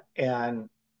that and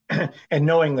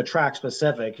knowing the track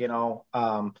specific,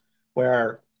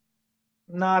 where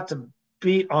not to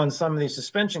beat on some of these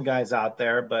suspension guys out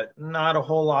there, but not a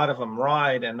whole lot of them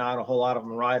ride, and not a whole lot of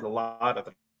them ride a lot of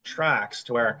the tracks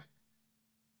to where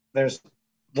there's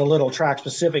the little track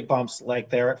specific bumps like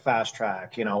there at Fast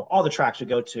Track. All the tracks we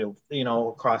go to,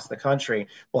 across the country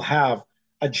will have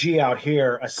a G out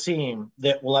here, a seam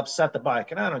that will upset the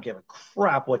bike. And I don't give a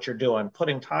crap what you're doing.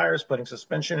 Putting tires, putting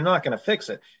suspension, you're not going to fix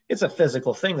it. It's a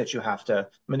physical thing that you have to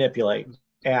manipulate.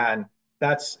 And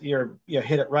that's you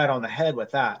hit it right on the head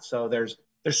with that. So there's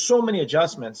so many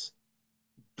adjustments,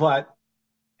 but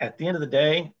at the end of the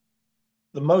day,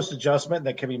 the most adjustment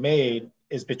that can be made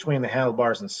is between the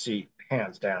handlebars and seat,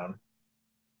 hands down.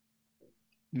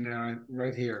 Yeah,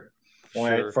 right here.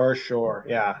 Right, for sure.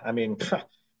 Yeah. I mean,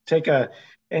 take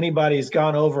anybody who's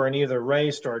gone over and either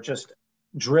raced or just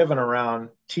driven around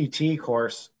TT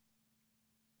course,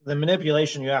 the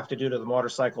manipulation you have to do to the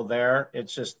motorcycle there,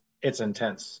 it's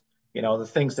intense. The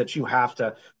things that you have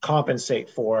to compensate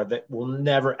for that will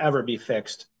never, ever be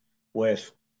fixed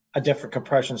with a different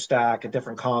compression stack, a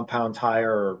different compound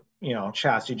tire, or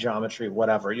chassis geometry,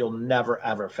 whatever. You'll never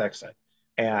ever fix it.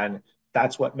 And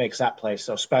that's what makes that place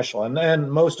so special. And then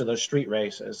most of those street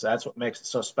races, that's what makes it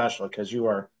so special, because you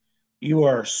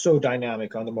are so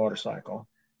dynamic on the motorcycle.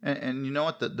 And you know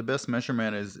what? The best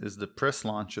measurement is the press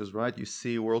launches, right? You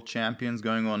see world champions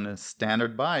going on a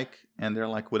standard bike, and they're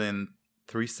like within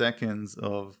 3 seconds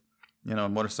of, a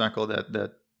motorcycle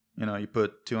that you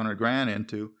put 200 grand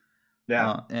into.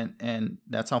 Yeah. And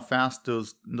that's how fast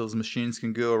those machines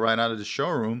can go right out of the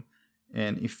showroom.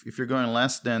 And if you're going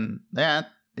less than that,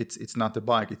 it's not the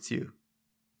bike, it's you.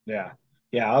 Yeah.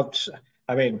 Yeah.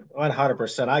 I mean,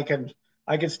 100%.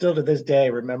 I can still to this day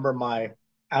remember my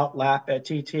out lap at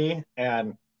TT,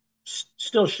 and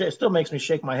still makes me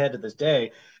shake my head to this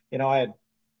day. I had,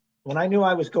 when I knew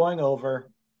I was going over,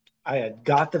 I had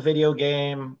got the video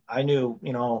game. I knew,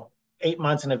 8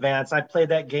 months in advance. I played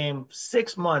that game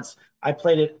 6 months. I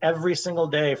played it every single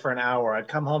day for an hour. I'd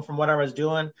come home from what I was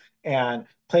doing and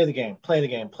play the game, play the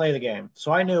game, play the game.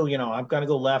 So I knew, I'm going to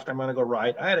go left, I'm going to go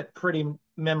right. I had it pretty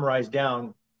memorized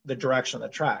down, the direction of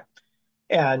the track.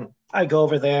 And I go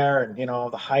over there, and,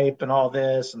 the hype and all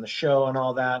this and the show and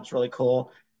all that. It's really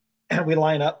cool. And we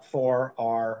line up for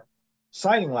our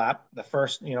sighting lap, the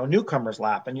first, newcomers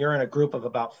lap. And you're in a group of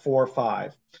about 4 or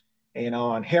 5,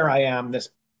 and here I am, this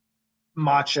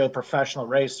macho professional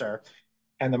racer,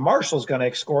 and the marshal's going to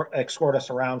escort us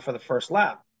around for the first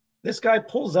lap. This guy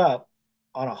pulls up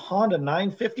on a Honda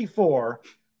 954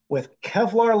 with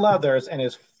Kevlar leathers and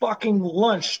his fucking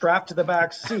lunch strapped to the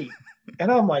back seat. And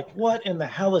I'm like, what in the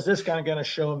hell is this guy going to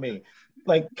show me?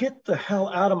 Like, get the hell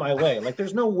out of my way. Like,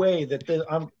 there's no way that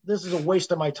this is a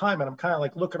waste of my time. And I'm kind of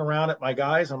like looking around at my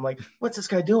guys. I'm like, what's this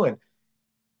guy doing?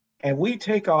 And we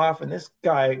take off, and this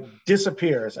guy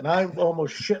disappears, and I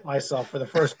almost shit myself for the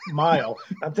first mile.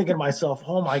 I'm thinking to myself,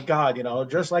 oh my God,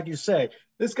 just like you say,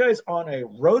 this guy's on a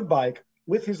road bike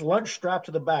with his lunch strapped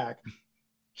to the back,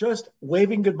 just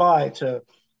waving goodbye to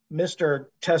Mr.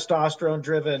 Testosterone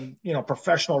driven,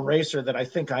 professional racer that I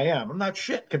think I am. I'm not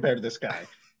shit compared to this guy.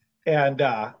 And,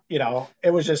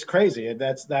 it was just crazy. And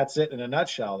that's it in a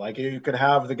nutshell. Like, you could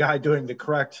have the guy doing the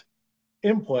correct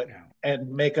input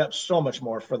and make up so much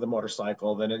more for the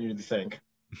motorcycle than you'd think.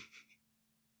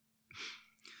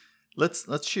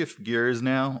 Let's shift gears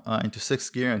now into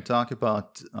sixth gear and talk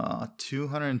about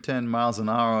 210 miles an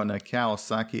hour on a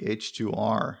Kawasaki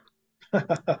H2R.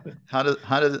 How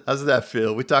does that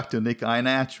feel? We talked to Nick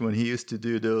Einach when he used to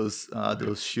do those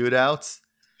shootouts.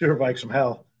 Super bikes from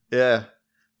hell. Yeah,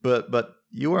 but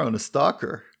you were on a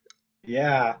stalker.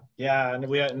 Yeah, and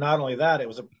we had, not only that, it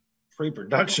was a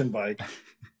pre-production bike.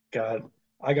 God,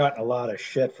 I got a lot of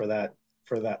shit for that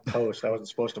post. I wasn't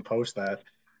supposed to post that,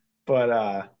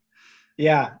 but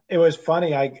yeah, it was funny.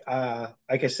 Like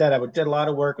I said, I did a lot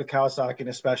of work with Kawasaki, and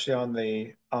especially on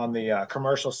the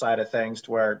commercial side of things,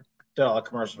 to where I did all the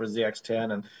commercials for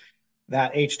ZX10, and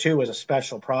that H2 was a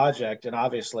special project. And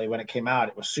obviously, when it came out,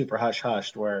 it was super hush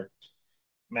hushed. Where,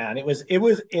 man, it was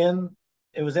in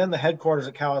the headquarters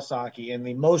of Kawasaki, in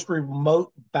the most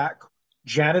remote back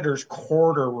janitor's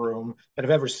quarter room that I've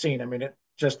ever seen. I mean, it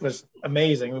just was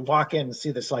amazing. We walk in and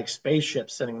see this like spaceship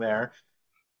sitting there,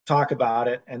 talk about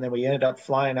it, and then we ended up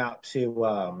flying out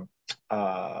to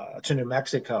New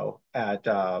Mexico at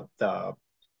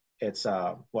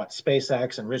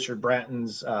SpaceX and Richard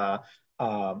Branton's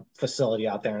facility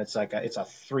out there, and it's a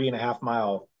 3.5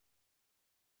 mile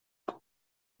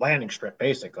landing strip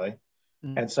basically.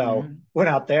 And so went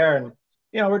out there, and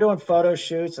we're doing photo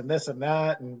shoots and this and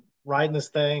that, and riding this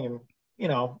thing, and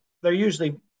they're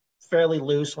usually fairly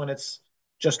loose when it's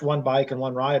just one bike and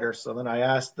one rider. So then I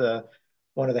asked the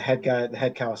head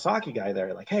Kawasaki guy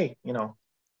there, like, hey, I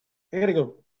gotta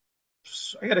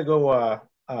go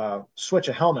switch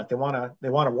a helmet. They want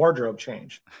a wardrobe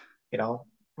change. I'm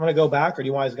gonna go back, or do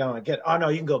you want to go and get? Oh no,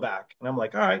 you can go back. And I'm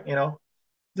like, all right,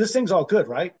 this thing's all good,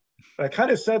 right? But I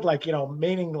kind of said, like,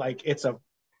 meaning like it's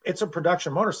a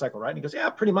production motorcycle, right? And he goes,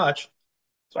 yeah, pretty much.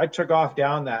 So I took off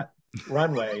down that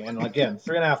runway, and again,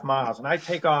 3.5 miles, and I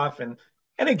take off, and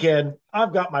again,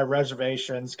 I've got my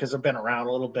reservations because I've been around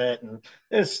a little bit, and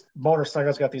this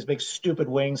motorcycle's got these big stupid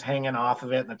wings hanging off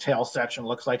of it, and the tail section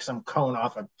looks like some cone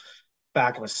off the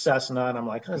back of a Cessna, and I'm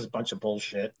like, this is a bunch of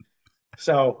bullshit.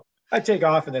 So I take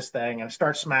off in this thing and I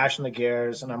start smashing the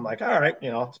gears, and I'm like, all right,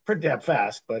 it's pretty damn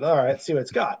fast, but all right, let's see what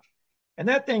it's got. And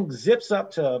that thing zips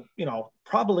up to,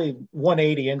 probably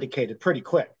 180 indicated pretty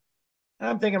quick. And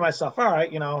I'm thinking to myself, all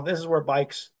right, this is where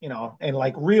bikes, and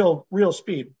like real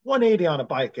speed, 180 on a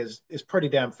bike is pretty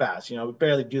damn fast. We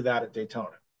barely do that at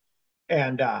Daytona.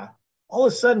 And all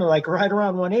of a sudden, like right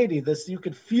around 180, you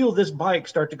could feel this bike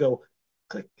start to go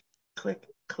click, click,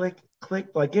 click, click,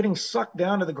 like getting sucked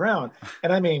down to the ground.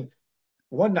 And I mean,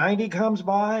 190 comes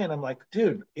by, and I'm like,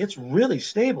 dude, it's really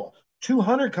stable.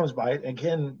 200 comes by,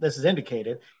 again, this is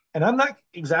indicated, and I'm not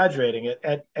exaggerating it.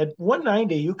 At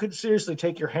 190, you could seriously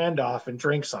take your hand off and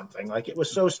drink something. Like it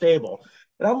was so stable.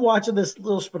 And I'm watching this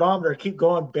little speedometer keep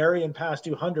going, burying past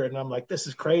 200, and I'm like, this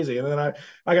is crazy. And then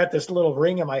I got this little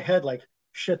ring in my head, like,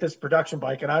 shit, this production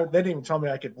bike, and they didn't even tell me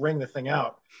I could ring the thing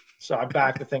out, so I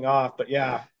backed the thing off. But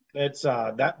yeah, it's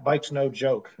that bike's no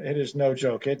joke. It is no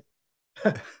joke. It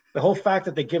the whole fact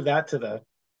that they give that to the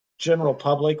general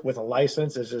public with a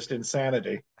license is just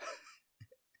insanity.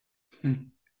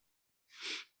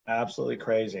 Absolutely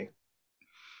crazy.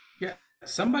 Yeah,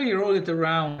 somebody rode it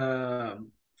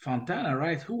around Fontana,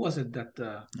 right? Who was it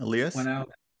that Elias? went out?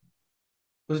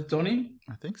 Was it Tony?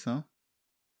 I think so.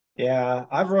 Yeah,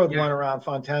 I've rode one around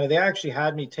Fontana. They actually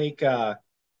had me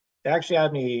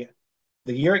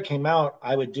the year it came out.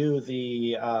 I would do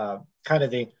the kind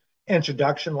of the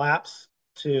introduction laps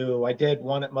to. I did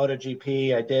one at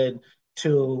MotoGP. I did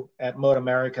two at Moto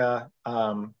America.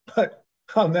 But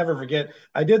I'll never forget.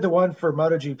 I did the one for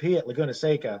MotoGP at Laguna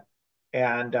Seca,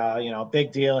 and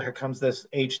big deal. Here comes this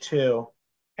H2,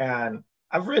 and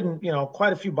I've ridden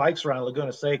quite a few bikes around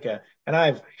Laguna Seca, and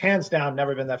I've hands down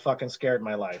never been that fucking scared in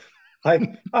my life. Like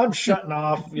I'm shutting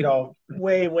off,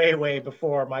 way, way, way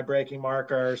before my braking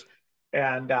markers.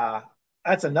 And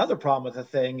that's another problem with the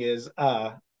thing is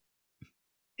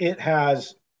it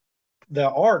has the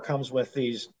R comes with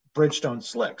these Bridgestone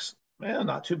slicks. Man,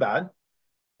 not too bad.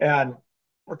 And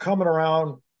we're coming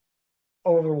around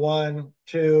over 1,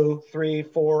 2, 3,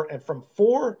 4, and from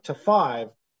 4 to 5,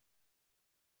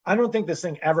 I don't think this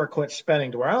thing ever quit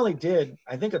spinning to where I only did,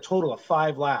 I think, a total of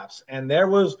 5 laps. And there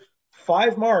was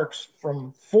 5 marks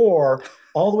from 4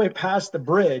 all the way past the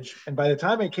bridge. And by the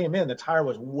time I came in, the tire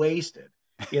was wasted,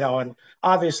 and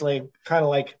obviously kind of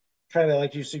like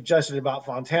you suggested about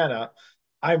Fontana,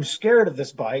 I'm scared of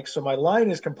this bike. So my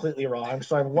line is completely wrong.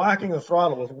 So I'm whacking the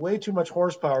throttle with way too much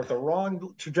horsepower with the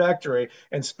wrong trajectory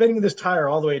and spinning this tire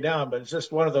all the way down. But it's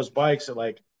just one of those bikes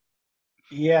that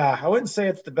yeah, I wouldn't say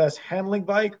it's the best handling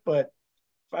bike, but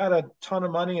if I had a ton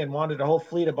of money and wanted a whole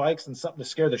fleet of bikes and something to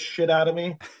scare the shit out of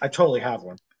me, I totally have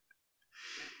one.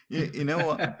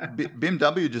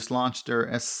 BMW just launched their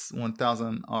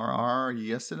S1000RR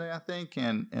yesterday, I think,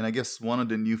 and I guess one of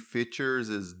the new features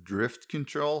is drift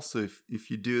control. So if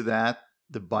you do that,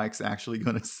 the bike's actually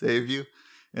going to save you.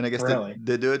 And I guess Really?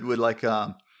 they do it with like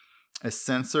a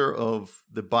sensor of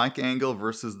the bike angle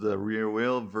versus the rear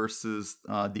wheel versus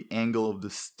the angle of the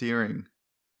steering.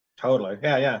 Totally.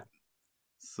 Yeah.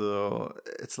 So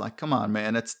it's like, come on,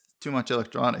 man, that's too much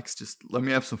electronics. Just let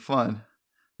me have some fun.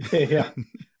 Yeah.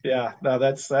 No,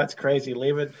 that's crazy.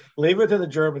 Leave it to the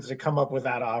Germans to come up with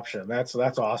that option. That's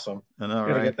awesome. I know,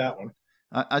 Gonna right? get that one.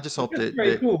 I just hope It's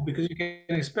very cool because you can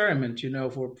experiment,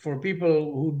 for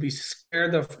people who'd be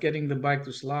scared of getting the bike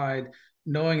to slide,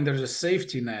 knowing there's a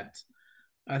safety net.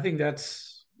 I think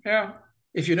that's,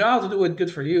 if you know how to do it,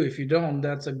 good for you. If you don't,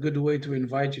 that's a good way to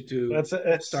invite you to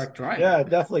start trying. Yeah,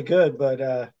 definitely good.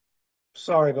 But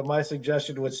sorry, but my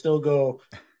suggestion would still go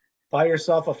buy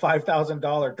yourself a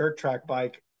 $5,000 dirt track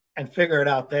bike and figure it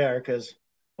out there. Because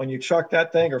when you chuck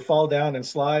that thing or fall down and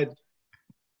slide,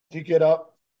 you get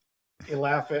up, you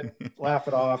laugh it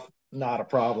off. Not a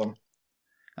problem.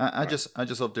 I just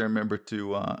hope they remember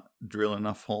to drill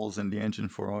enough holes in the engine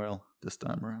for oil this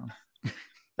time around.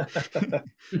 I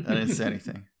didn't say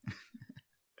anything.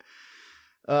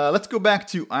 Let's go back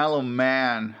to Isle of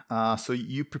Man. So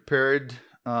you prepared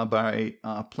by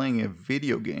playing a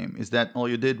video game. Is that all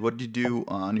you did? What did you do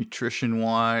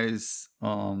nutrition-wise,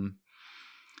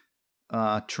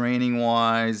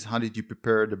 training-wise? How did you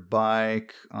prepare the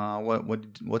bike?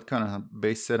 What kind of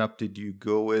base setup did you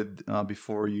go with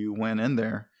before you went in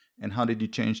there? And how did you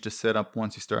change the setup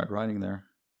once you started riding there?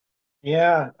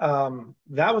 Yeah,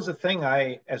 that was the thing.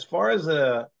 As far as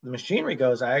the machinery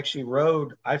goes, I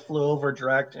flew over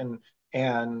direct and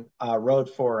rode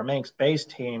for a Manx base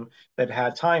team that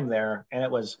had time there, and it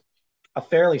was a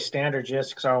fairly standard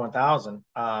GSX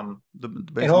R1000.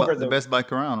 The best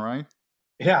bike around, right?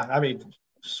 Yeah, I mean,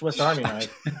 Swiss Army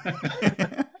knife.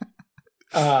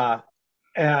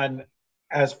 And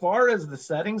as far as the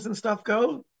settings and stuff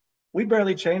go, we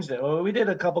barely changed it. Well, we did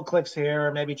a couple clicks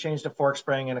here, maybe changed a fork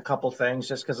spring and a couple things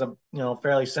just because I'm,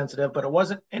 fairly sensitive, but it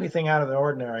wasn't anything out of the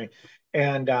ordinary.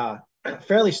 And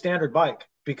fairly standard bike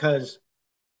because,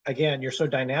 again, you're so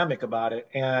dynamic about it.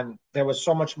 And there was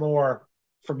so much more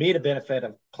for me to benefit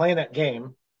of playing that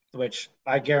game, which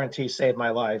I guarantee saved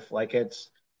my life. Like it's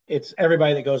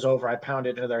everybody that goes over, I pound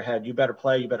it into their head. You better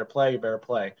play, you better play, you better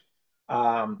play.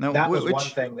 Now, That was one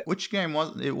thing that, which game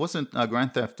was it? Wasn't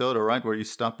Grand Theft Auto, right? Where you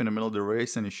stop in the middle of the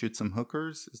race and you shoot some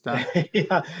hookers?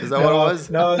 yeah, Is that what it was?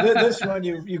 no, this one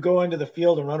you go into the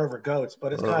field and run over goats,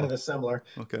 but it's kind of Oh, a similar.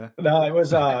 okay, No, it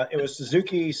was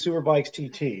Suzuki Superbikes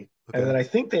TT, and okay. then I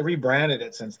think they rebranded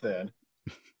it since then.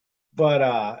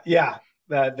 But yeah,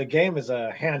 the game is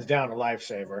a hands down a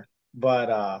lifesaver.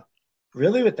 But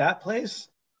really, with that place,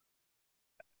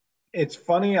 it's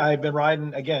funny. I've been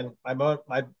riding again.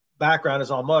 My background is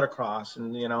all motocross,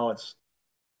 and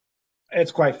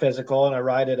it's quite physical, and I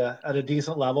ride at a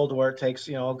decent level to where it takes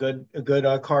a good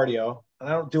cardio. And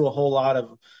I don't do a lot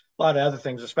of other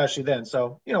things, especially then.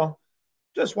 So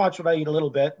just watch what I eat a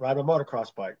little bit, ride a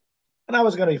motocross bike, and I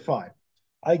was going to be fine.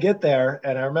 I get there,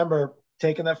 and I remember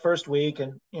taking that first week,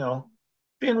 and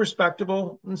being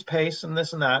respectable in its pace and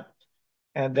this and that.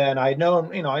 And then I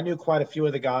knew quite a few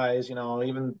of the guys,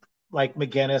 even like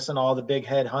McGinnis and all the big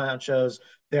head honchos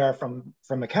there from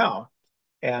Macau.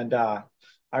 And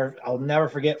I'll never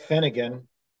forget Finnegan,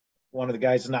 one of the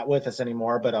guys is not with us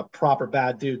anymore, but a proper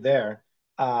bad dude there,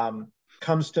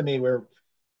 comes to me. We're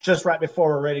just right before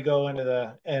we're ready to go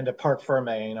into Parc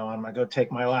Ferme. I'm gonna go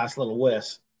take my last little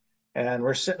whiz, and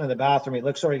we're sitting in the bathroom. He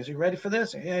looks over. He goes, "You ready for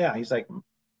this?" Yeah. He's like,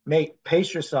 "Mate,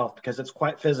 pace yourself because it's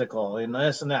quite physical and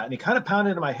this and that." And he kind of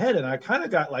pounded into my head, and I kind of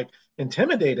got like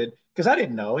intimidated because I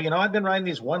didn't know. I'd been riding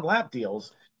these one lap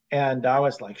deals, and I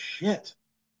was like, "Shit."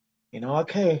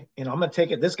 Okay, I'm going to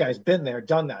take it. This guy's been there,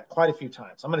 done that quite a few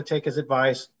times. I'm going to take his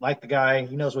advice, like the guy,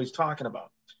 he knows what he's talking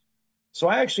about. So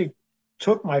I actually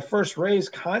took my first race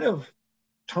kind of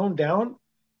toned down,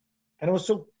 and I was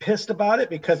so pissed about it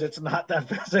because it's not that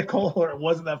physical, or it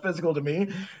wasn't that physical to me.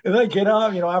 And then I get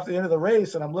up, after the end of the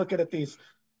race, and I'm looking at these,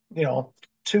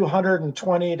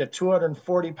 220 to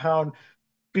 240 pound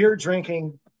beer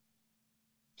drinking,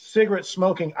 cigarette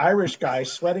smoking Irish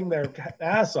guys sweating their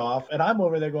ass off, and I'm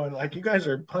over there going like, "You guys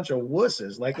are a bunch of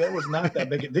wusses." Like, it was not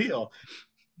that big a deal.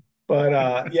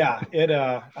 But yeah, it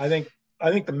I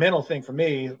think the mental thing for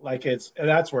me, like,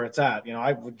 that's where it's at.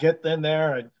 I would get in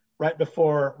there and right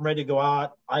before I'm ready to go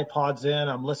out, iPods in,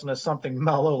 I'm listening to something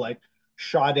mellow like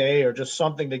Sade or just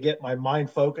something to get my mind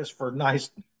focused for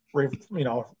nice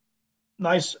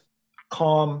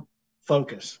calm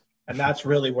focus. And that's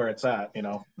really where it's at.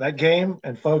 That game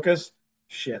and focus,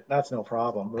 shit, that's no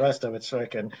problem. The rest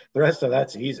of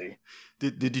that's easy.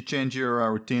 Did you change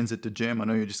your routines at the gym? I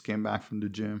know you just came back from the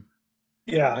gym.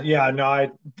 Yeah, no, I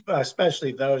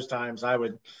especially those times I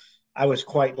was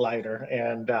quite lighter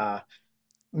and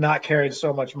not carrying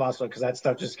so much muscle because that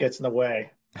stuff just gets in the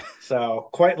way. So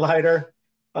quite lighter.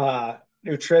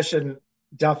 Nutrition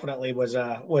definitely was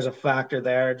a factor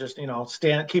there. Just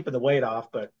keeping the weight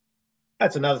off, but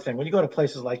that's another thing. When you go to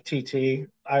places like TT,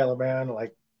 Isle of Man,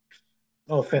 like,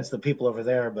 no offense to the people over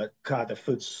there, but God, the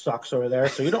food sucks over there.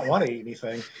 So you don't want to eat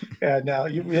anything. And now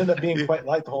you end up being you, quite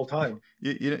light the whole time.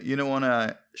 you don't want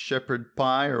a shepherd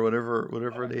pie or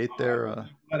whatever they ate there.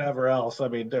 Whatever else. I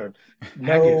mean, dude,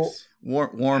 no Haggis.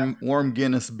 Warm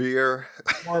Guinness beer.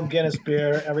 warm Guinness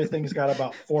beer. Everything's got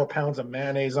about 4 pounds of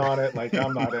mayonnaise on it. Like,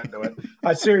 I'm not into it.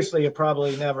 I seriously have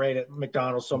probably never ate at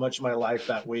McDonald's so much in my life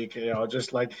that week.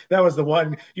 Just like that was the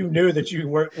one you knew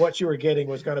that what you were getting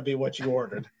was going to be what you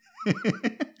ordered.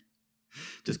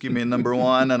 Just give me a number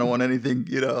one. I don't want anything,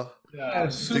 Yeah,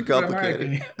 too super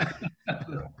complicated.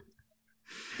 American.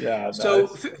 Yeah, no, So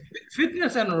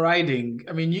fitness and riding.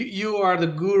 I mean, you are the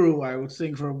guru, I would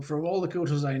think, from all the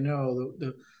coaches I know,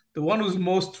 the one who's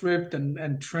most stripped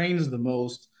and trains the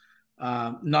most,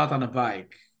 not on a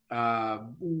bike.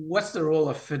 What's the role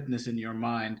of fitness in your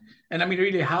mind? And I mean,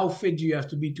 really, how fit do you have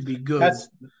to be good? that's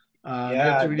You have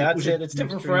yeah, to really that's push it it. to It's the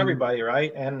different for extreme. everybody,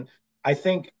 right? And I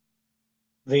think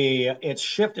it's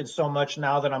shifted so much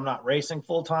now that I'm not racing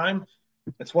full time.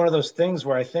 It's one of those things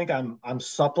where I think I'm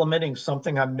supplementing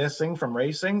something I'm missing from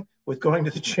racing with going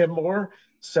to the gym more.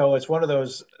 So it's one of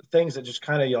those things that just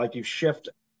kind of like you shift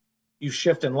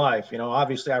in life.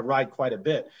 Obviously I ride quite a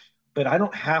bit, but I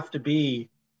don't have to be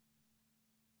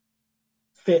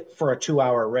fit for a 2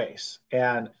 hour race.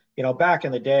 And back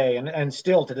in the day, and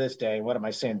still to this day, what am I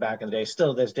saying? Back in the day,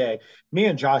 still to this day, me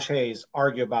and Josh Hayes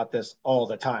argue about this all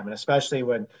the time, and especially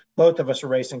when both of us are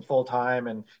racing full time.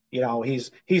 And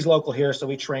he's local here, so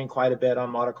we train quite a bit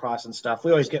on motocross and stuff.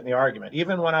 We always get in the argument.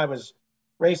 Even when I was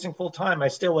racing full time, I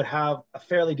still would have a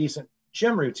fairly decent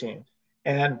gym routine.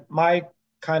 And my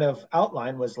kind of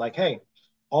outline was like, hey,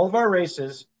 all of our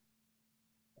races,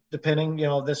 depending,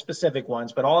 the specific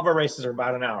ones, but all of our races are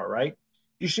about an hour, right?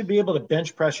 You should be able to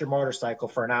bench press your motorcycle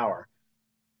for an hour.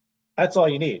 That's all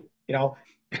you need.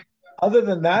 other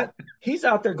than that, he's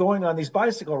out there going on these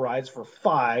bicycle rides for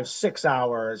 5, 6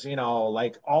 hours,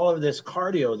 like all of this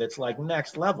cardio that's like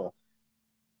next level.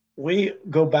 We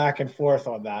go back and forth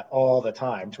on that all the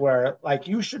time to where like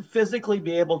you should physically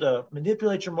be able to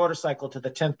manipulate your motorcycle to the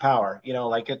 10th power,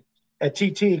 like at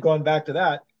TT, going back to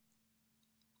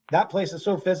that place is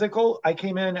so physical. I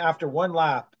came in after one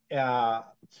lap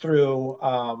through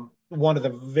one of the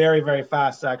very, very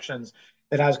fast sections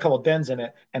that has a couple of bends in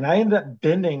it. And I ended up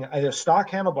bending the stock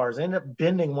handlebars. I ended up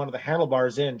bending one of the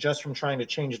handlebars in just from trying to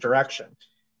change direction.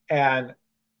 And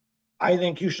I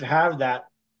think you should have that,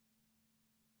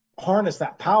 harness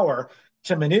that power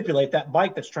to manipulate that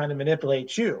bike that's trying to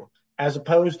manipulate you, as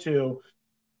opposed to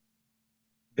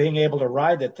being able to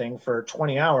ride that thing for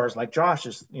 20 hours like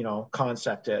Josh's,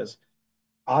 concept is.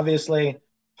 Obviously,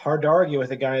 hard to argue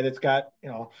with a guy that's got,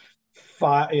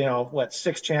 five,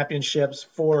 6 championships,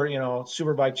 4,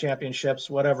 superbike championships,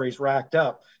 whatever he's racked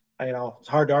up. It's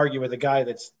hard to argue with a guy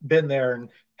that's been there and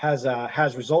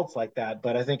has results like that.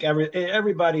 But I think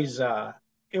everybody's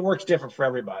it works different for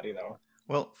everybody, though.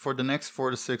 Well, for the next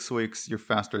 4 to 6 weeks, you're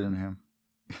faster than him.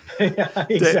 Yeah,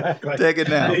 exactly. Take it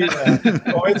now.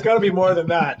 Oh, it's got to be more than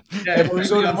that. Yeah, and when we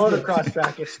go to the motocross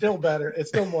track, it's still better. It's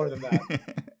still more than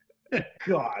that.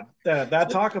 God, that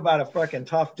talk about a fucking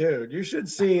tough dude. You should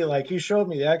see, like, he showed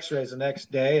me the x-rays the next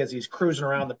day as he's cruising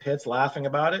around the pits laughing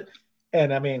about it.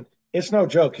 And I mean, it's no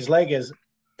joke. His leg is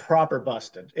proper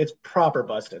busted. It's proper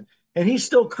busted. And he's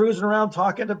still cruising around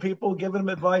talking to people, giving them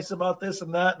advice about this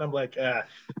and that. And I'm like,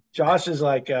 Josh is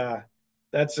like,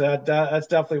 that's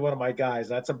definitely one of my guys.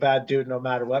 That's a bad dude no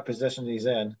matter what position he's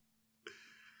in.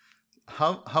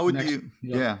 How would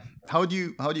you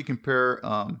compare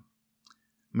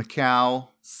Macau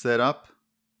setup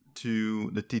to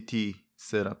the TT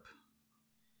setup?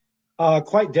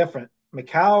 Quite different.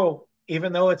 Macau,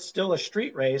 even though it's still a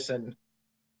street race, and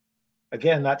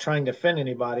again, not trying to offend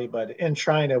anybody, but in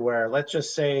China, where let's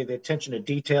just say the attention to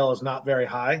detail is not very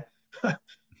high,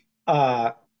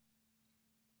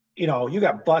 you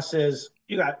got buses,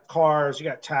 you got cars, you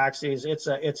got taxis.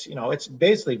 It's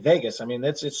basically Vegas. I mean,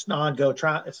 it's it's stop and go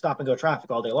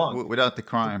traffic all day long without the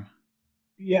crime.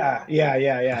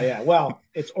 Yeah. Well,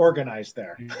 it's organized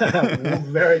there.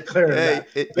 Very clear.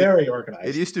 Very organized.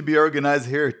 It used to be organized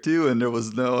here too, and there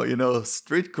was no,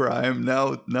 street crime.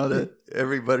 Now that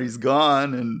everybody's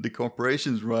gone and the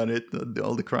corporations run it,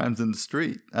 all the crime's in the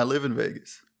street. I live in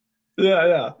Vegas.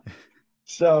 Yeah.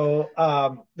 So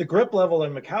the grip level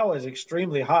in Macau is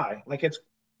extremely high. Like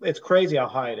it's crazy how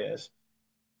high it is.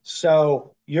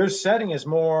 So your setting is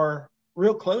more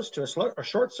real close to a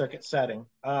short circuit setting.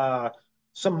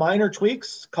 Some minor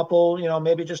tweaks, couple,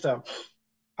 maybe just a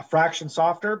fraction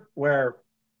softer, where,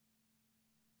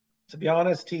 to be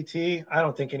honest, TT, I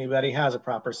don't think anybody has a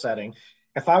proper setting.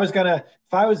 If I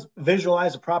was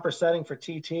visualize a proper setting for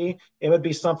TT, it would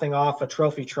be something off a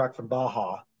trophy truck from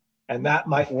Baja, and that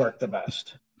might work the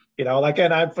best.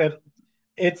 And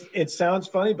it sounds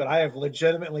funny, but I have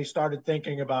legitimately started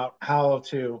thinking about how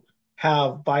to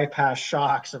have bypass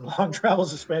shocks and long travel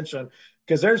suspension.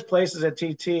 Because there's places at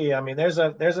TT. I mean, there's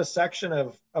a section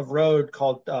of road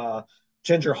called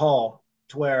Ginger Hall,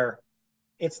 to where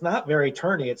it's not very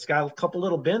turny. It's got a couple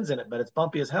little bends in it, but it's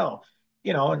bumpy as hell.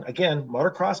 And again,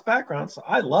 motocross background, so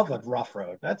I love a rough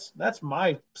road. That's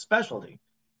my specialty.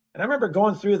 And I remember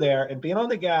going through there and being on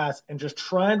the gas and just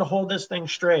trying to hold this thing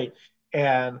straight.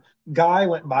 And guy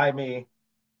went by me,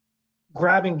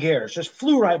 grabbing gears, just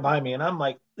flew right by me, and I'm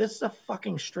like, this is a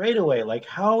fucking straightaway. Like,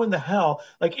 how in the hell,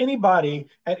 like, anybody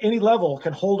at any level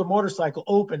can hold a motorcycle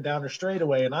open down a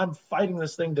straightaway, and I'm fighting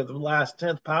this thing to the last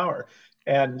 10th power.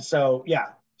 And so, yeah,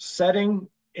 setting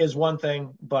is one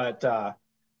thing, but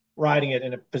riding it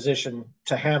in a position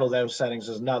to handle those settings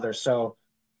is another. So,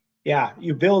 yeah,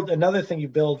 another thing you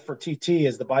build for TT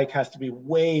is the bike has to be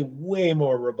way, way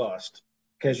more robust,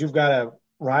 because you've got to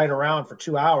ride around for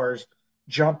 2 hours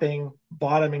jumping,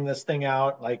 bottoming this thing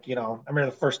out. Like, I remember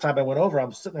the first time I went over,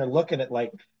 I'm sitting there looking at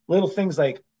like little things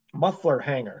like muffler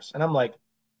hangers. And I'm like,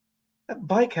 that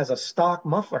bike has a stock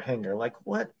muffler hanger. Like,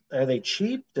 what? Are they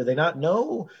cheap? Do they not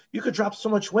know? You could drop so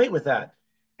much weight with that.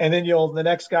 And then the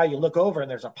next guy, you look over and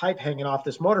there's a pipe hanging off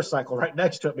this motorcycle right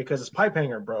next to it because his pipe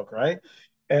hanger broke, right?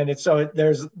 And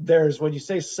there's when you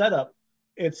say setup,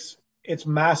 it's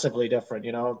massively different.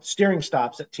 Steering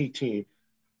stops at TT.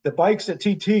 The bikes at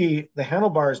TT, the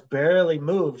handlebars barely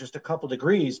move just a couple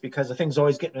degrees because the thing's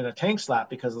always getting in a tank slap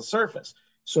because of the surface.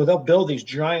 So they'll build these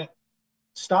giant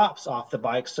stops off the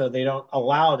bike so they don't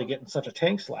allow to get in such a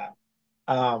tank slap.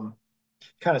 Kind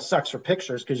of sucks for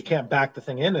pictures because you can't back the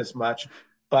thing in as much.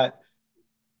 But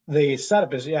the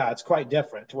setup is, it's quite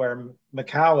different, where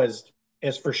Macau is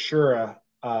is for sure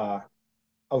a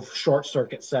short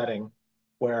circuit setting,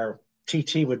 where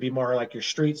TT would be more like your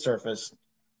street surface.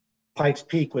 Pikes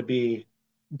Peak would be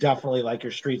definitely like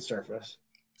your street surface.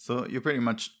 So you pretty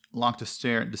much locked the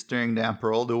steering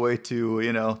damper all the way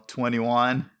to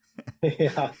 21.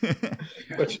 Yeah,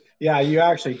 which yeah, you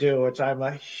actually do. Which I'm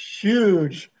a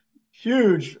huge.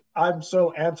 I'm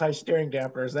so anti steering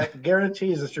dampers. That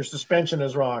guarantees that your suspension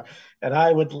is wrong, and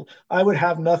I would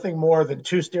have nothing more than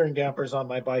two steering dampers on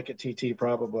my bike at TT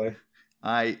probably.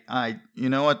 You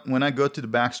know what? When I go to the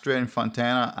back straight in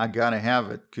Fontana, I gotta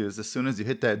have it because as soon as you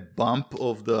hit that bump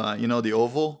of the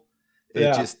oval,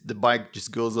 Yeah. the bike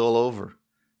just goes all over.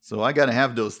 So I gotta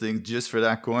have those things just for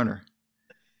that corner.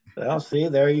 Well, see,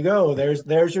 there you go.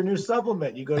 There's your new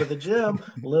supplement. You go to the gym,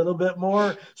 a little bit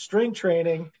more string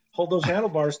training, hold those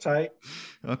handlebars tight.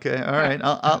 Okay, all right.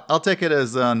 I'll take it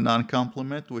as a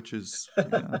non-compliment, which is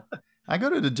I go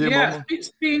to the gym. Yeah,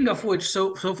 speaking of which,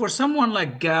 so for someone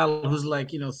like Gal, who's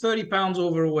like 30 pounds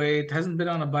overweight, hasn't been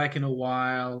on a bike in a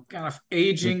while, kind of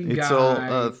aging It's all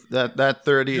guy, that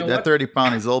 30 what 30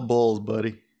 pound is all balls,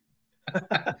 buddy.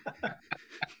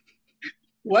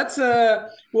 what's a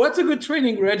good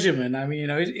training regimen? I mean,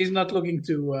 he's not looking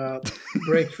to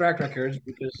break track records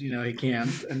because he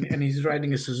can't, and he's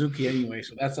riding a Suzuki anyway,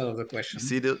 so that's out of the question.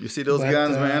 You see those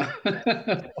guns, man?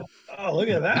 Oh, look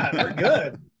at that. We're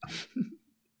good.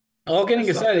 All kidding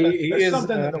aside, he there's is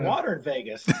something in the water in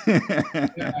Vegas.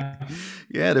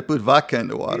 Yeah, they put vodka in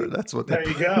the water. That's what. There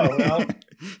you go. Well,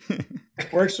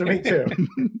 works for me too.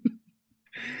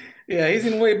 Yeah, he's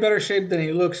in way better shape than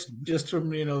he looks just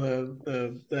from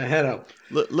the head up.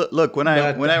 Look. When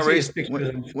I raced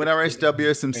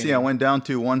WSMC, I went down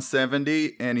to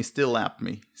 170, and he still lapped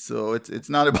me. So it's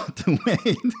not about the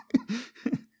weight.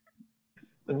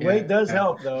 The weight does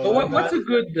help, though. But what's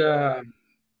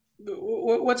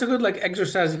a good like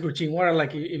exercising routine? What are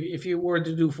like if you were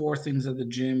to do four things at the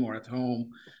gym or at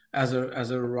home as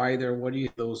a rider? What do you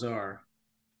think those are?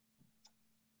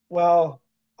 Well,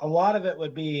 a lot of it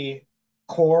would be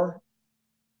core,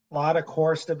 a lot of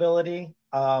core stability.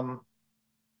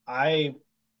 I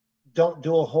don't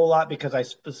do a whole lot because I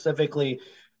specifically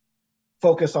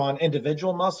focus on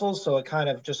individual muscles, so it kind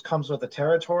of just comes with the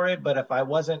territory. But if I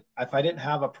didn't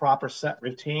have a proper set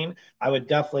routine, I would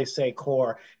definitely say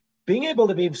core. Being able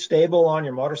to be stable on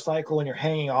your motorcycle when you're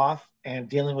hanging off and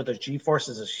dealing with those G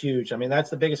forces is huge. I mean,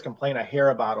 that's the biggest complaint I hear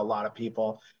about a lot of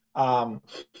people. And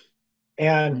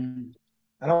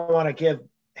I don't want to give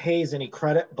Hayes any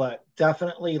credit, but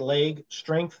definitely leg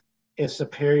strength is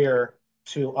superior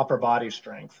to upper body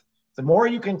strength. The more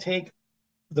you can take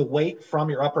the weight from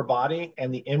your upper body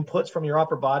and the inputs from your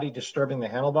upper body disturbing the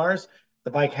handlebars,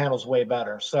 the bike handles way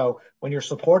better. So when you're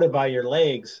supported by your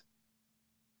legs,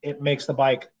 it makes the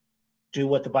bike do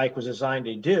what the bike was designed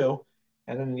to do.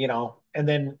 And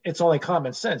then it's only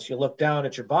common sense. You look down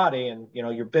at your body and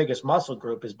your biggest muscle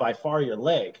group is by far your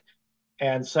leg.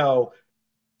 And so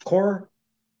core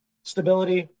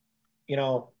stability,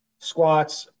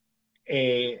 squats,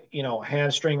 a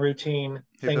hamstring routine,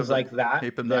 things like that.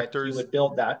 Hip abductors. You would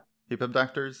build that. Hip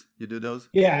abductors. You do those?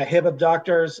 Yeah, hip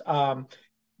abductors.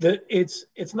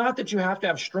 It's not that you have to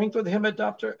have strength with hip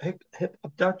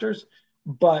abductors,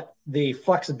 but the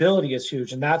flexibility is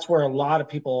huge, and that's where a lot of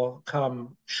people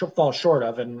fall short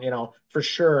of. And for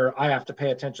sure, I have to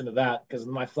pay attention to that because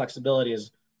my flexibility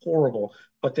is horrible.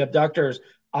 But the abductors,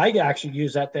 I actually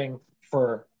use that thing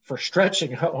for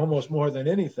stretching almost more than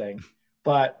anything.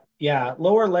 But yeah,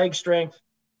 lower leg strength,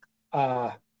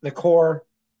 the core,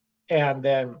 and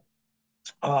then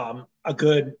a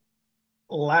good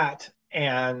lat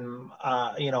and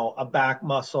a back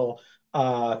muscle,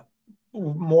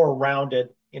 more rounded,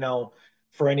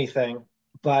 for anything.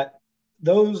 But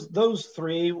those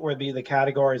three would be the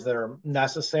categories that are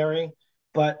necessary.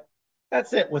 But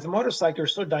that's it. With a motorcycle, you're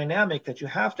so dynamic that you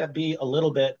have to be a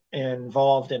little bit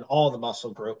involved in all the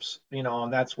muscle groups,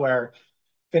 and that's where,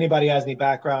 if anybody has any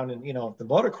background in, the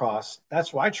motocross,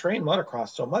 that's why I train motocross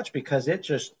so much, because it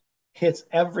just hits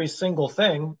every single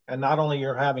thing. And not only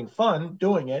you're having fun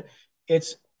doing it,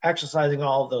 it's exercising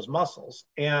all of those muscles.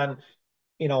 And,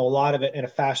 a lot of it in a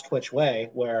fast twitch way,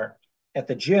 where at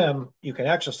the gym, you can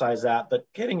exercise that, but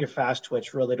getting your fast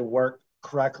twitch really to work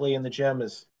correctly in the gym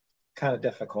is kind of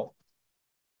difficult.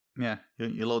 Yeah,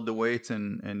 you load the weights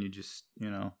and you just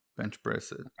bench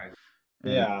press it. Right.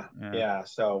 Yeah.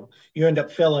 So you end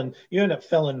up filling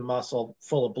muscle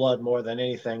full of blood more than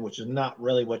anything, which is not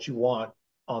really what you want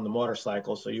on the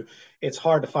motorcycle. So it's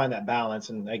hard to find that balance.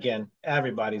 And again,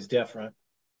 everybody's different.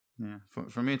 Yeah,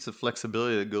 for me, it's the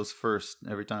flexibility that goes first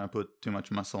every time I put too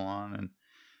much muscle on,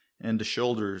 and the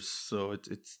shoulders. So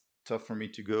it's tough for me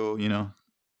to go,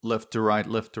 left to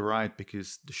right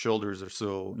because the shoulders are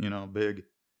so, big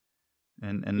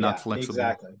and not flexible.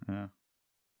 Exactly. Yeah.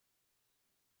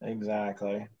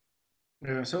 Exactly.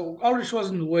 Yeah, so Ulrich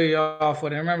wasn't way off.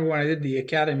 When I remember when I did the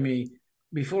academy,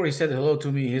 before he said hello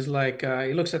to me, he's like,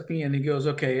 he looks at me and he goes,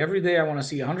 "Okay, every day I want to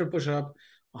see 100 push-up,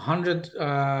 100,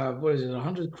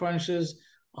 100 crunches,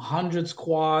 100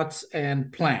 squats,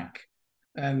 and plank."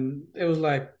 And it was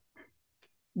like,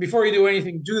 before you do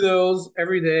anything, do those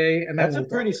every day, and then That's a we'll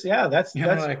talk. pretty, yeah, that's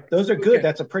Like, those are good. okay.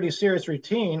 That's a pretty serious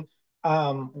routine.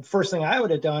 First thing I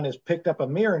would have done is picked up a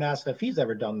mirror and asked if he's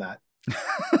ever done that.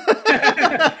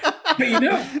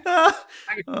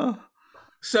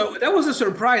 So that was a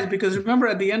surprise because remember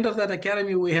at the end of that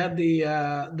academy we had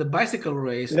the bicycle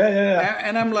race. Yeah.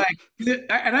 And I'm like, and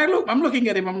I'm looking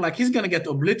at him. I'm like, he's gonna get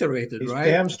obliterated, He's right?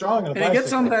 damn strong on a and he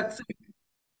gets on bicycle. that.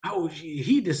 Oh,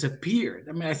 he disappeared.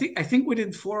 I mean, I think we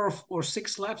did 4 or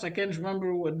 6 laps. I can't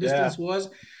remember what distance was.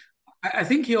 I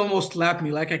think he almost lapped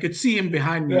me. Like I could see him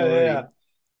behind me already.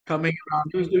 Coming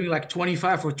around. He was doing like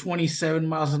 25 or 27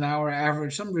 miles an hour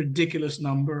average, some ridiculous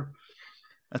number.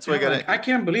 That's why I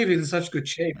can't believe he's in such good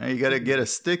shape. You gotta get a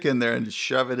stick in there and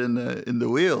shove it in the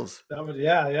wheels.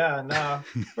 Yeah. No.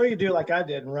 Or you do like I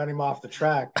did and run him off the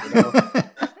track.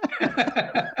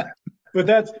 But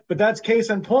that's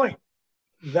case in point.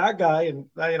 That guy, and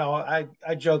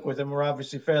I joke with him. We're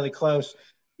obviously fairly close.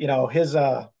 He's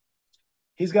got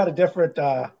a different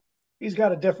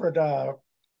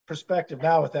perspective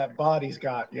now with that body he's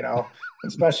got,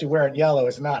 especially wearing yellow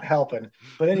is not helping.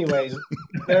 But anyways,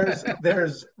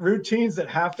 there's routines that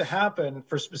have to happen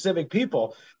for specific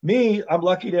people. Me, I'm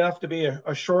lucky enough to be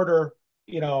a shorter,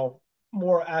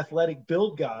 more athletic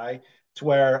build guy to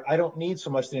where I don't need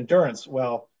so much the endurance.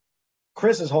 Well,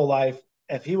 Chris's whole life,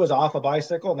 if he was off a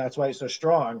bicycle, and that's why he's so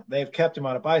strong, they've kept him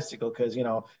on a bicycle because,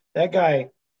 that guy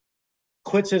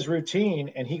quits his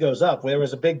routine and he goes up. There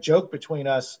was a big joke between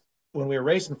us when we were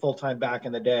racing full-time back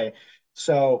in the day.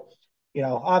 So,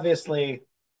 obviously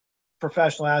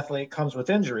professional athlete comes with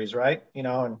injuries, right?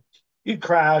 And you'd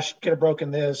crash, get a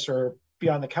broken this, or be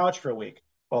on the couch for a week.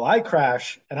 Well, I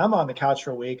crash and I'm on the couch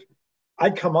for a week.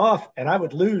 I'd come off and I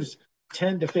would lose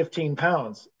 10 to 15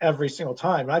 pounds every single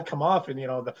time. And I'd come off in,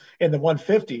 in the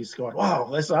 150s going, wow,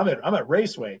 listen, I'm at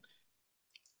race weight.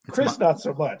 Chris, not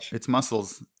so much. It's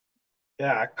muscles.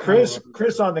 Yeah, Chris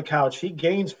on the couch, he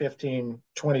gains 15,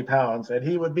 20 pounds, and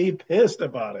he would be pissed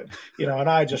about it, and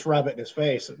I just rub it in his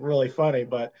face. It's really funny,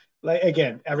 but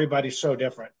again, everybody's so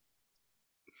different.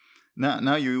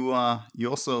 Now you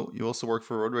also work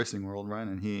for Road Racing World, right?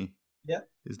 And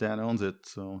his dad owns it,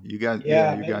 so you guys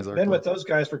are been with those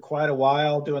guys for quite a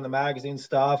while, doing the magazine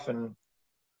stuff and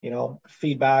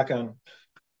feedback on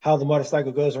how the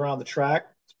motorcycle goes around the track.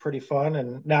 It's pretty fun.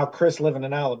 And now Chris living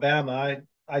in Alabama,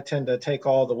 I tend to take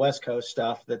all the West Coast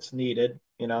stuff that's needed,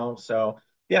 so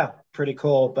yeah, pretty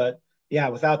cool. But yeah,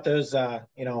 without those,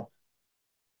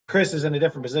 Chris is in a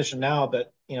different position now,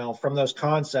 but from those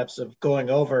concepts of going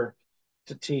over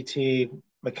to TT,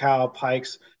 Macau,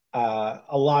 Pikes, a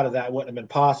lot of that wouldn't have been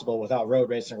possible without Road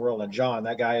Racing World and John.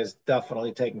 That guy has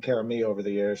definitely taken care of me over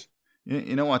the years.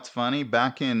 You know what's funny?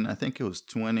 Back in, I think it was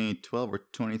 2012 or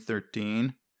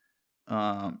 2013,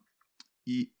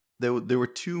 there were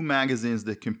 2 magazines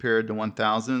that compared the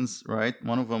 1000s, right?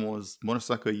 One of them was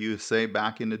Motorcycle USA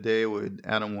back in the day with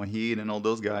Adam Wahid and all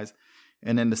those guys.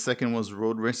 And then the second was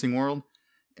Road Racing World.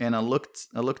 And I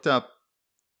looked up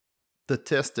the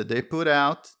test that they put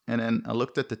out, and then I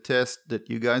looked at the test that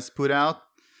you guys put out,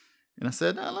 and I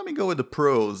said, let me go with the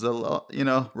pros.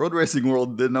 Road Racing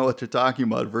World didn't know what they're talking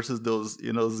about versus those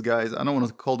guys. I don't want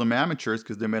to call them amateurs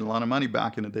because they made a lot of money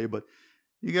back in the day, but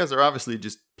you guys are obviously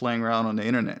just playing around on the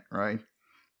internet, right?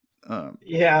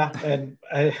 Yeah, and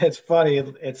it's funny.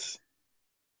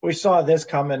 We saw this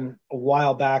coming a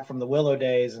while back from the Willow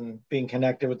days and being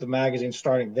connected with the magazine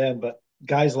starting then. But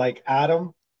guys like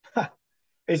Adam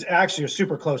is actually a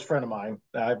super close friend of mine.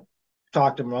 I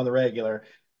talked to him on the regular.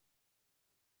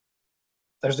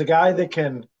 There's a guy that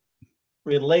can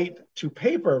relate to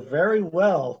paper very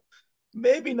well.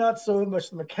 Maybe not so much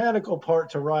the mechanical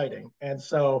part to riding. And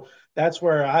so that's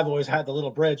where I've always had the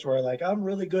little bridge where I'm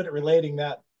really good at relating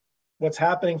that what's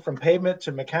happening from pavement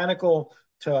to mechanical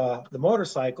to the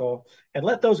motorcycle and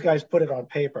let those guys put it on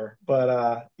paper.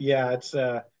 But it's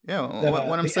what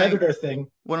I'm the saying, editor thing.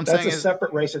 What I'm that's saying a is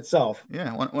separate race itself.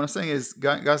 Yeah, what I'm saying is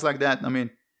guys like that. I mean,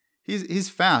 he's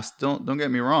fast. Don't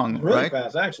get me wrong. He's really right?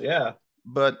 fast, actually. Yeah.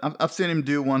 But I've seen him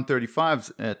do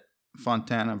 135s at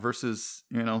Fontana versus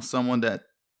someone that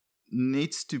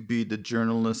needs to be the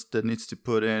journalist that needs to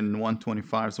put in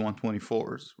 125s,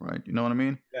 124s, right? You know what I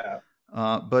mean? Yeah.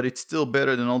 But it's still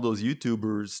better than all those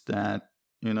YouTubers that,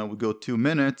 would go 2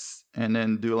 minutes and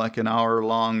then do like an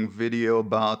hour-long video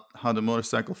about how the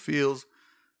motorcycle feels.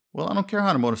 Well, I don't care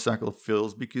how the motorcycle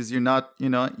feels because you're not, you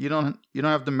don't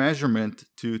have the measurement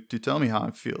to tell me how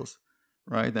it feels,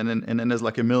 right? And then there's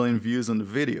like 1 million views on the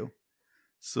video.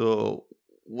 So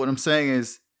what I'm saying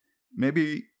is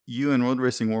maybe you and Road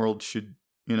Racing World should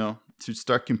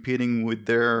start competing with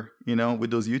their,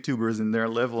 with those YouTubers in their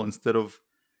level instead of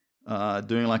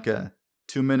doing like a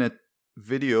 2-minute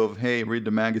video of, hey, read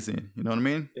the magazine. You know what I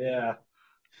mean? Yeah.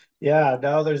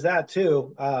 No, there's that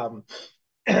too.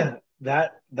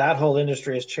 That whole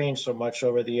industry has changed so much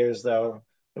over the years, though.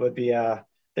 It would be the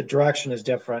direction is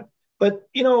different. But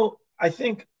I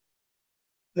think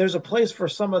there's a place for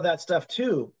some of that stuff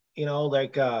too.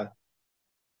 Like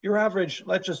your average.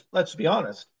 Let's be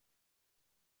honest.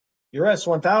 Your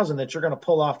S1000 that you're going to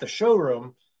pull off the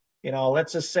showroom.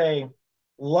 Let's just say,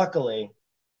 luckily,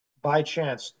 by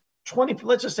chance,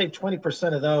 let's just say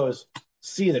 20% of those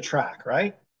see the track,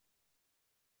 right?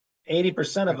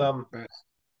 80% of them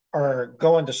are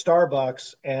going to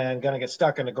Starbucks and going to get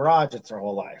stuck in the garage. It's their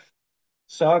whole life.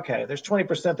 So, okay, there's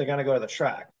 20% that are going to go to the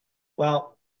track.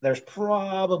 Well, there's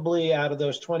probably out of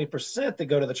those 20% that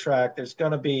go to the track, there's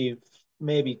going to be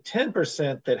maybe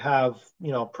 10% that have,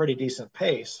 pretty decent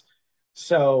pace.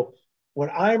 So what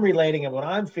I'm relating and what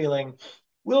I'm feeling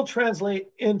will translate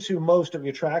into most of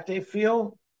your track day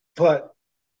feel, but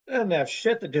it doesn't have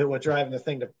shit to do with driving the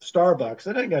thing to Starbucks.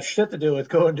 It ain't got shit to do with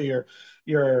going to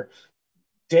your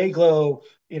Dayglow,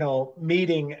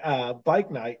 meeting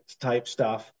bike night type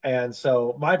stuff. And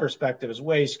so my perspective is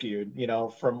way skewed,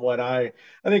 from what I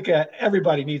think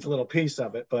everybody needs a little piece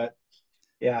of it. But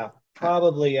yeah,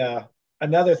 probably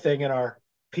another thing in our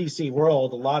PC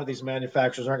world, a lot of these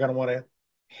manufacturers aren't going to want to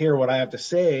hear what I have to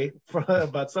say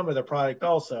about some of their product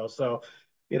also. So,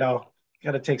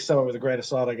 got to take some of it with a grain of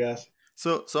salt, I guess.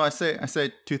 So I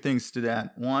say two things to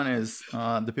that. One is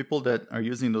the people that are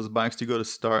using those bikes to go to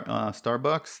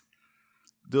Starbucks.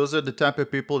 Those are the type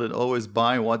of people that always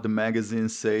buy what the magazine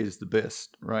says is the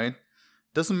best, right?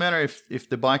 Doesn't matter if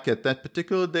the bike at that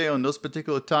particular day on those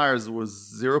particular tires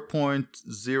was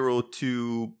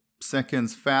 0.02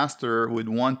 seconds faster with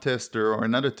one tester or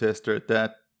another tester at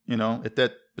that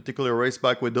particular race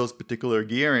bike with those particular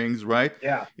gearings, right?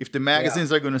 Yeah. If the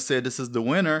magazines are going to say this is the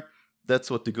winner, that's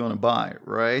what they're going to buy,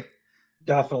 right?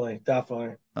 Definitely.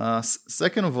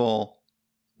 Second of all,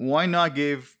 why not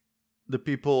give the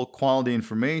people quality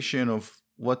information of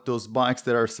what those bikes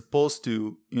that are supposed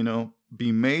to,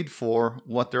 be made for,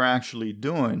 what they're actually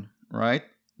doing, right?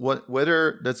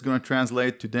 Whether that's going to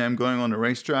translate to them going on the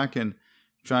racetrack and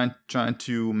trying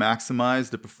to maximize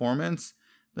the performance,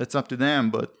 that's up to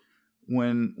them. But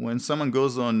when someone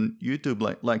goes on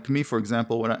YouTube, like me, for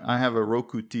example, when I have a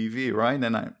Roku TV, right?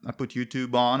 And I put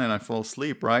YouTube on and I fall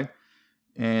asleep, right?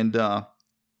 And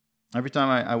every time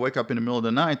I wake up in the middle of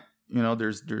the night,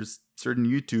 there's certain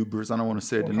YouTubers, I don't want to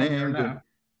say the name, but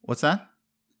what's that?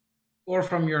 Or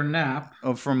from your nap.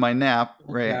 Oh, from my nap,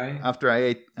 right? Okay. After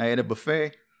I ate a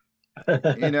buffet.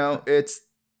 It's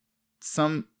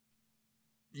some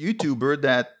YouTuber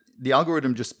that the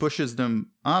algorithm just pushes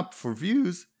them up for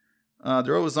views.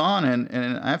 They're always on,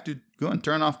 and I have to go and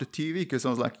turn off the TV because I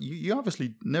was like, you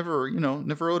obviously never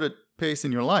rode at pace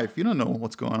in your life. You don't know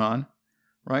what's going on,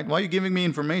 right? Why are you giving me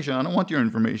information? I don't want your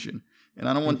information, and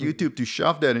I don't want YouTube to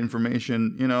shove that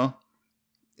information,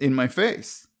 in my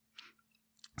face.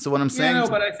 So what I'm saying,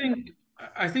 but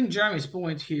I think Jeremy's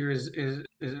point here is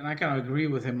and I kind of agree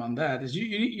with him on that. Is you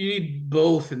need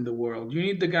both in the world. You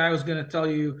need the guy who's going to tell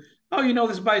you, oh,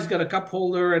 this bike's got a cup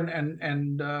holder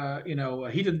and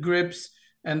heated grips,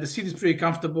 and the seat is pretty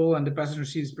comfortable, and the passenger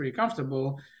seat is pretty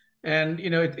comfortable, and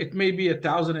it may be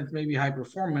 1,000, it may be high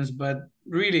performance, but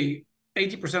really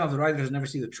 80% of the riders never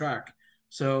see the track.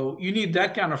 So you need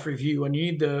that kind of review, and you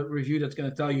need the review that's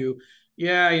going to tell you,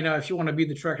 yeah, if you want to beat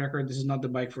the track record, this is not the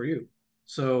bike for you.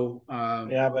 So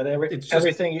but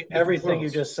everything you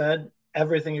just said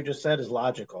is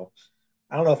logical.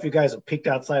 I don't know if you guys have peeked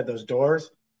outside those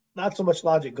doors. Not so much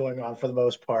logic going on for the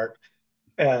most part.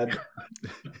 And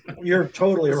you're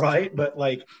totally right, but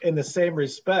like in the same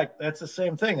respect, that's the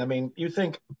same thing. I mean, you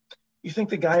think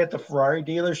the guy at the Ferrari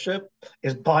dealership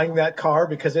is buying that car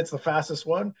because it's the fastest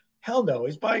one? Hell no,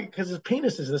 he's buying because his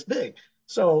penis is this big.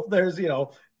 So there's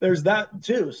that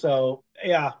too. So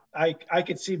yeah, I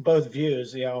could see both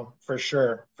views, for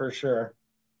sure.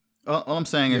 All I'm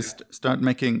saying is start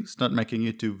making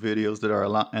YouTube videos that are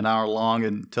an hour long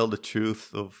and tell the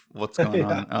truth of what's going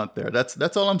on out there.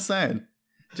 That's all I'm saying.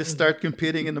 Just start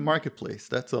competing in the marketplace.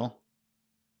 That's all.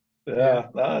 Yeah,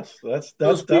 that's so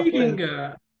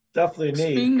definitely. definitely a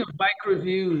need. Speaking of bike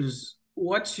reviews,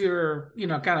 what's your,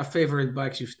 kind of favorite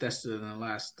bikes you've tested in the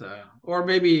last, or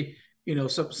maybe,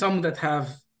 some that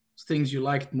have things you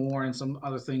liked more and some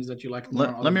other things that you liked more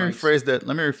on Let other me bikes? rephrase that.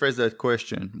 Let me rephrase that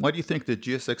question. Why do you think the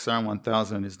GSXR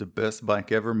 1000 is the best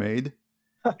bike ever made?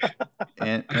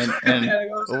 And And I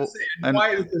was gonna oh, say, and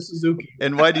why is the Suzuki?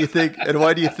 and why do you think the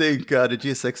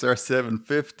GSXR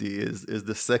 750 is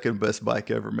the second best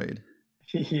bike ever made?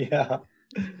 Yeah.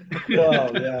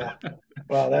 Oh yeah.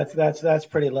 Well, that's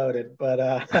pretty loaded, but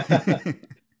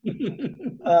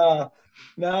uh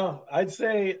no, I'd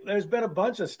say there's been a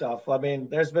bunch of stuff. I mean,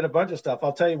 there's been a bunch of stuff.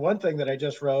 I'll tell you one thing that I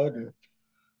just rode, and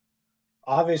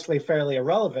obviously fairly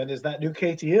irrelevant, is that new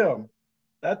KTM.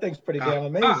 That thing's pretty damn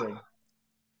amazing.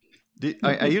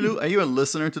 Are you a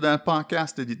listener to that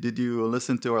podcast? Did you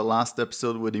listen to our last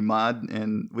episode with Imad,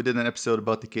 and we did an episode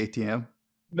about the KTM?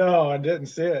 No, I didn't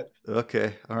see it.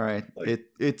 Okay, all right.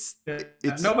 It's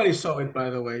nobody saw it,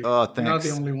 by the way. Oh, You're thanks. not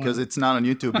the only one. Because it's not on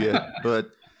YouTube yet,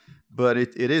 but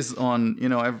it is on. Do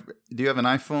you have an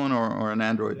iPhone or an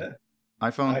Android? Yeah.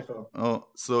 iPhone. Oh,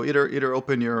 so either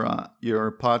open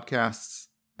your podcasts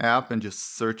app and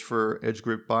just search for Edge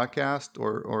Grip Podcast,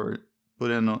 or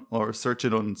put in or search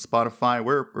it on Spotify.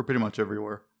 We're pretty much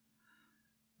everywhere.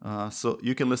 So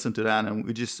you can listen to that, and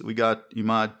we got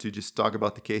Imad to just talk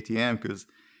about the KTM because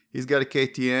he's got a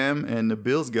KTM and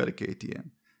Bill's got a KTM.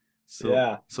 So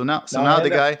yeah. Now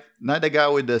the guy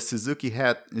with the Suzuki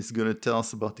hat is gonna tell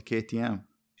us about the KTM.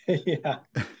 Yeah.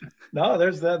 No,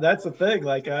 that's the thing.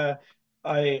 Like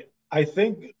I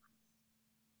think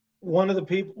one of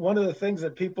the things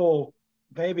that people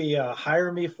maybe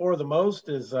hire me for the most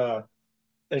is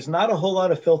there's not a whole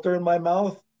lot of filter in my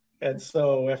mouth. And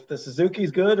so if the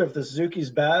Suzuki's good, or if the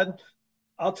Suzuki's bad,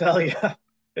 I'll tell you.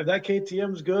 If that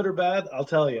KTM's good or bad, I'll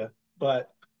tell you. But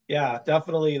yeah,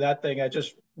 definitely that thing. I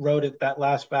just rode it that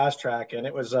last fast track, and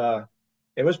it was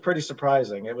pretty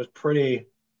surprising. It was pretty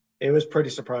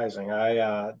surprising.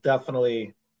 I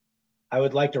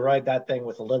would like to ride that thing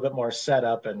with a little bit more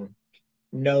setup and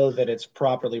know that it's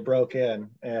properly broke in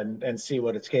and see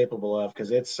what it's capable of,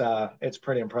 because it's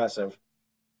pretty impressive.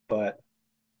 But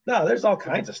no, there's all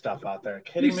kinds of stuff out there.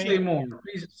 Kidding me?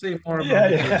 Please say more.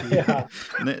 Yeah.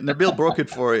 Nabil broke it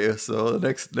for you, so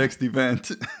next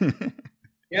event.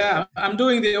 Yeah, I'm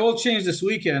doing the oil change this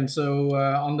weekend, so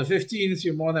on the 15th,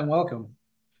 you're more than welcome.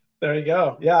 There you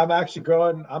go. Yeah, I'm actually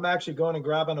going and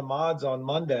grabbing a mods on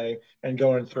Monday and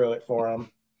going through it for them.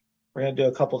 We're gonna do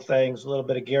a couple things, a little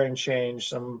bit of gearing change,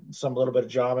 some little bit of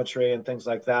geometry and things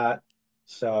like that.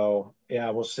 So yeah,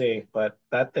 we'll see. But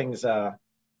that thing's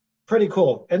pretty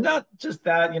cool. And not just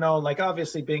that, like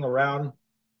obviously being around,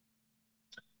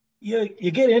 you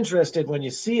get interested when you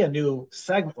see a new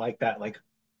segment like that. Like,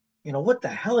 what the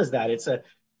hell is that? It's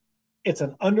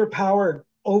an underpowered,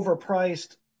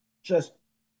 overpriced, just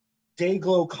day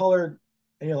glow colored,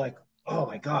 and you're like, oh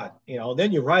my God.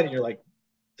 Then you ride it and you're like,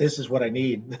 this is what I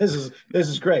need. This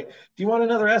is great. Do you want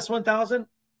another S1000?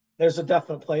 There's a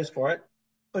definite place for it.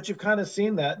 But you've kind of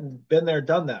seen that and been there,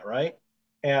 done that, right?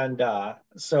 And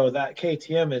so that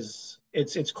KTM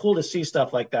it's cool to see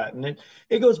stuff like that. And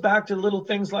it goes back to little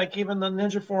things like even the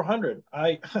Ninja 400.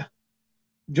 I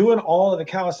doing all of the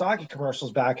Kawasaki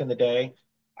commercials back in the day,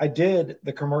 I did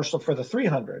the commercial for the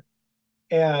 300.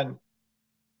 And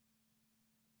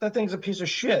that thing's a piece of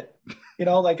shit.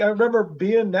 Like I remember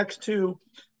being next to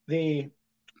the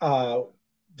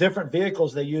different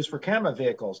vehicles they use for camera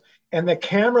vehicles, and the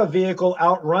camera vehicle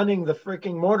outrunning the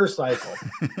freaking motorcycle.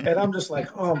 And I'm just like,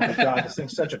 oh my God, this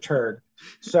thing's such a turd.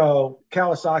 So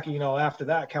Kawasaki, after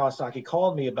that, Kawasaki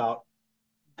called me about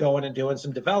going and doing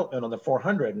some development on the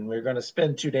 400, and we were going to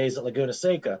spend 2 days at Laguna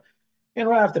Seca. And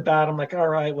right off the bat, I'm like, all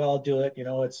right, well, I'll do it.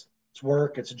 It's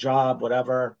work, it's a job,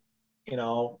 whatever.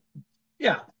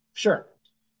 Yeah, sure.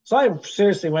 So I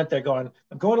seriously went there going,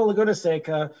 I'm going to Laguna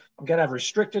Seca. I'm going to have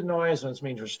restricted noise, which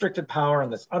means restricted power,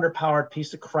 and this underpowered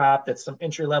piece of crap that's some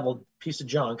entry-level piece of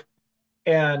junk.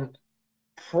 And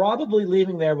probably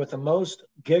leaving there with the most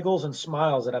giggles and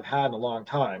smiles that I've had in a long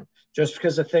time, just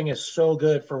because the thing is so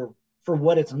good for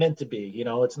what it's meant to be.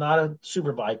 It's not a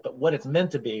super bike, but what it's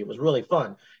meant to be, it was really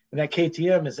fun. And that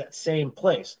KTM is that same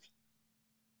place.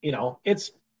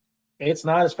 It's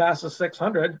not as fast as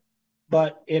 600,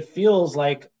 but it feels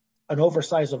like an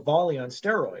oversized volley on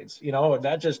steroids,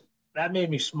 and that made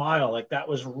me smile. Like that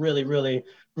was really, really,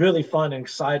 really fun and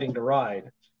exciting to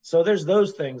ride. So there's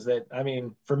those things that,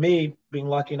 for me, being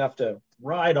lucky enough to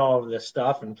ride all of this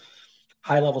stuff and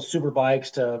high level super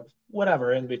bikes to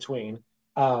whatever in between,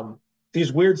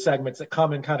 these weird segments that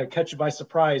come and kind of catch you by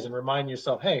surprise and remind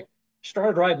yourself, hey, I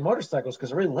started riding motorcycles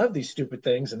because I really love these stupid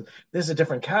things, and this is a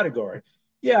different category.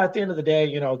 yeah, at the end of the day,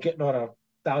 getting on a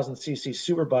 1,000 cc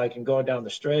super bike and going down the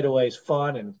straightaway is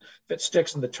fun, and if it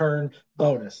sticks in the turn,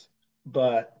 bonus.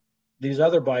 But these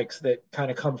other bikes that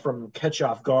kind of come from catch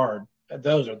off guard,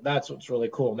 that's what's really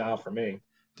cool now for me.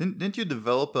 Didn't you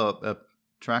develop a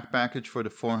track package for the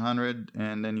 400,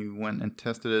 and then you went and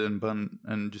tested it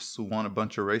and just won a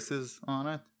bunch of races on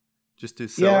it just to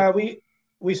sell it? Yeah,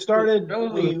 we started That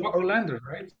was with we Rocco Lander,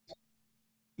 right?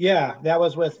 yeah, that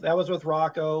was with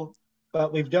Rocco,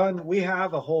 but we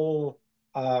have a whole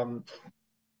um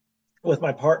with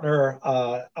my partner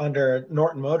under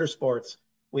Norton Motorsports,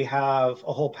 we have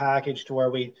a whole package to where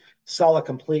we sell a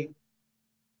complete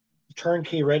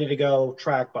turnkey, ready to go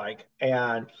track bike.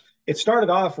 And it started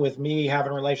off with me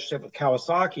having a relationship with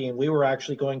Kawasaki, and we were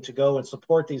actually going to go and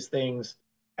support these things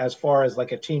as far as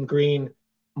like a Team Green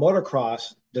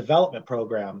motocross development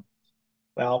program.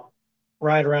 Well,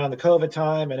 right around the COVID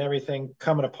time and everything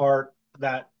coming apart,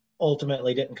 that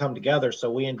ultimately didn't come together.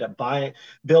 So we ended up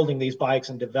building these bikes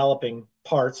and developing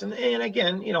parts. And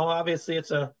again, obviously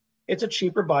it's a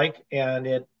cheaper bike,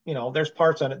 and there's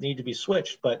parts on it that need to be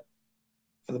switched. But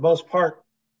for the most part,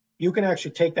 you can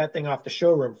actually take that thing off the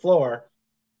showroom floor,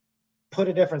 put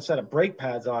a different set of brake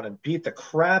pads on, and beat the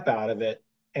crap out of it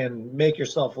and make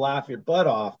yourself laugh your butt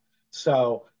off.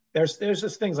 So there's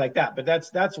just things like that. But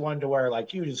that's one to where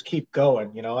like you just keep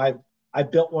going. I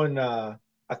built one a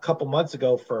couple months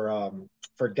ago for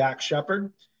Dak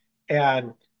Shepard,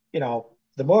 and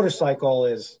the motorcycle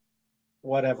is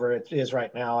whatever it is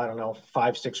right now. I don't know,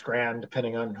 5-6 grand,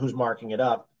 depending on who's marking it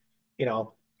up.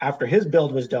 After his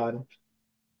build was done,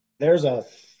 there's a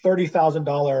 $30,000,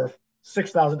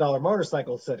 $6,000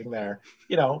 motorcycle sitting there,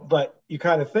 but you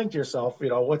kind of think to yourself,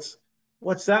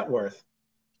 what's that worth?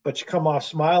 But you come off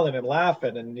smiling and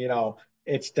laughing, and,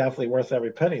 it's definitely worth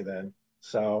every penny then.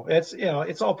 So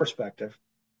it's all perspective.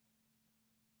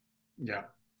 Yeah.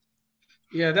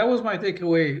 Yeah, that was my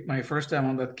takeaway my first time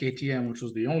on that KTM, which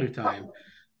was the only time.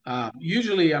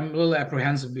 Usually, I'm a little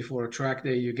apprehensive before a track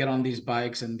day. You get on these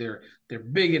bikes and they're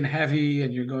big and heavy,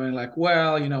 and you're going like,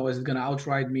 well, is it going to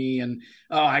outride me? And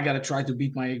oh, I got to try to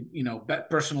beat my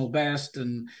personal best,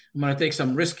 and I'm going to take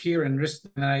some risk here and risk.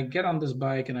 And I get on this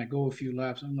bike and I go a few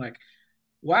laps. I'm like,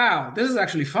 wow, this is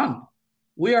actually fun.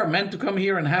 We are meant to come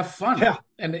here and have fun. Yeah.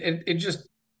 And it just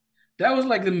that was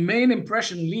like the main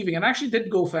impression leaving. And I actually did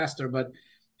go faster, but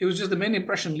it was just the main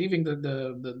impression leaving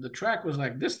the track was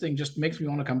like, this thing just makes me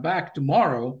want to come back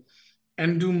tomorrow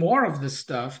and do more of this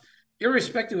stuff,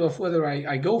 irrespective of whether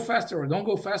I go faster or don't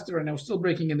go faster. And I was still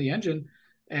breaking in the engine.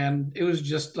 And it was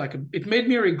just like, it made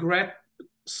me regret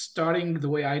starting the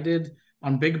way I did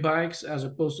on big bikes, as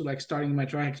opposed to like starting my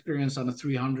track experience on a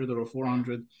 300 or a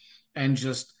 400 and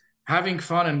just having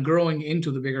fun and growing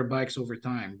into the bigger bikes over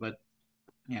time. But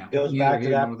yeah, Goes back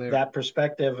to that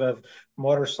perspective of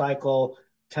motorcycle,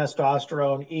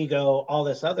 testosterone, ego, all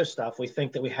this other stuff. We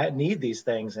think that we need these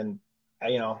things, and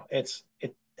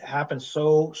it happens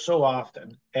so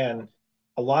often. And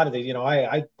a lot of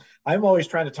the, I'm always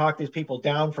trying to talk these people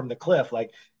down from the cliff, like,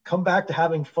 come back to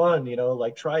having fun,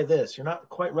 like, try this. You're not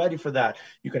quite ready for that.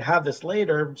 You can have this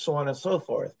later, so on and so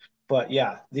forth. But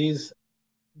yeah,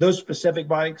 those specific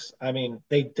bikes, I mean,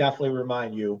 they definitely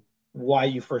remind you why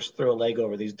you first threw a leg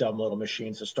over these dumb little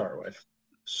machines to start with.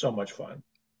 So much fun.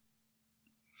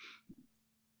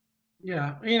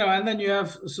 Yeah, and then you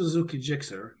have Suzuki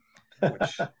Gixxer,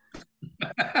 which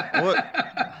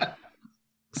What?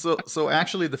 So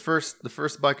actually, the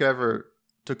first bike I ever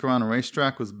took around a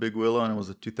racetrack was Big Willow, and it was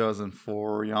a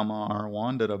 2004 Yamaha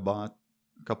R1 that I bought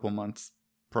a couple months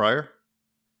prior.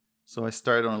 So I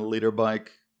started on a liter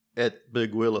bike at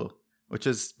Big Willow, which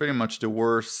is pretty much the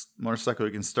worst motorcycle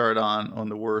you can start on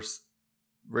the worst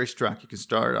racetrack you can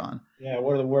start on. Yeah,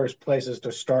 one of the worst places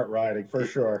to start riding, for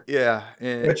sure. Yeah.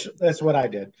 Which, that's what I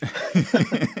did.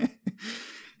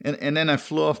 and then I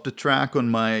flew off the track on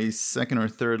my second or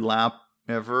third lap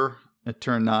ever at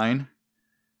turn 9.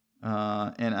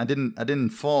 And I didn't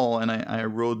fall, and I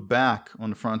rode back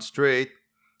on the front straight,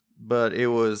 but it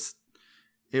was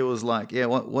like, yeah,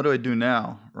 what do I do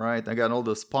now, right? I got all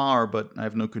this power, but I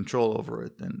have no control over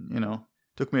it, and it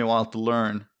took me a while to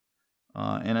learn,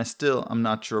 and I'm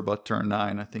not sure about turn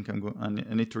 9. I think I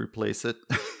need to replace it.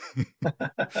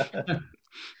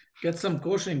 Get some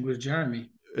coaching with Jeremy.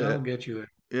 That'll get you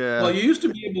there. Yeah. Well, you used to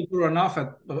be able to run off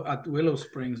at Willow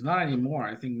Springs, not anymore.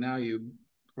 I think now you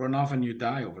run off and you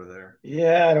die over there.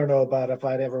 Yeah, I don't know about if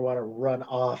I'd ever want to run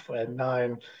off at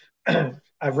 9.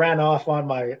 I've ran off on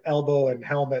my elbow and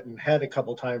helmet and head a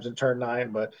couple times in turn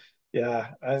 9, but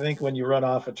yeah, I think when you run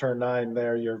off at turn 9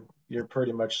 there, you're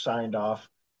pretty much signed off.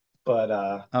 But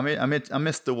I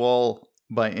missed the wall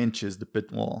by inches, the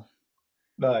pit wall.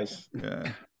 Nice.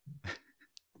 Yeah.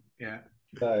 Yeah.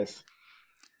 Nice.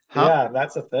 How? Yeah,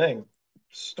 that's the thing.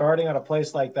 Starting at a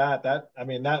place like that,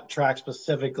 that track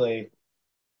specifically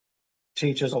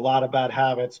teaches a lot of bad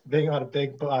habits. Being on a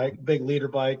big bike, big leader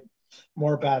bike,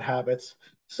 more bad habits.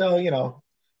 So,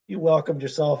 you welcomed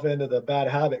yourself into the bad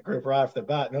habit group right off the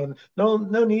bat. No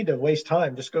need to waste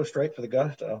time. Just go straight for the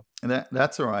gusto.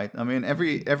 That's all right. I mean,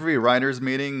 every riders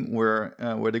meeting where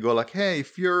they go like, hey,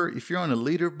 if you're on a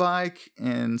leader bike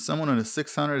and someone on a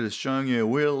 600 is showing you a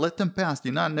wheel, let them pass.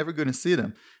 You're not never going to see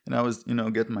them. And I was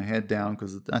getting my head down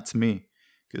because that's me.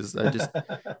 Because I just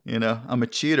I'm a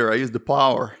cheater. I use the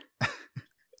power.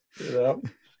 Yeah,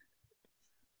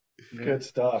 Yeah. good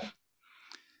stuff.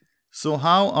 So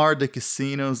how are the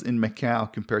casinos in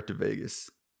Macau compared to Vegas?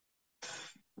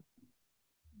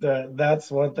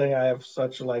 That's one thing I have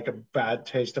such like a bad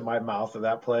taste in my mouth of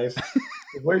that place.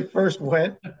 When we first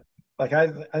went, like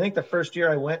I think the first year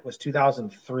I went was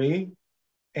 2003,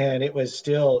 and it was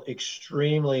still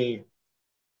extremely.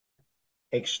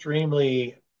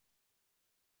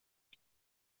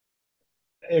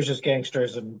 It was just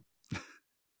gangsters, and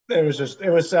it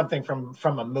was something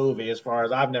from a movie. As far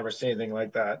as I've never seen anything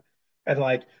like that. And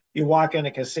like you walk in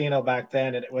a casino back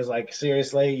then, and it was like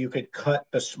seriously, you could cut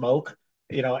the smoke.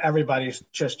 Everybody's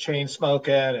just chain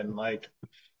smoking, and like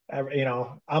I'm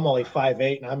only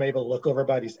 5'8", and I'm able to look over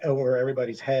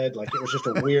everybody's head. Like it was just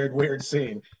a weird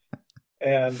scene.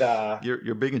 And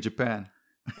You're big in Japan.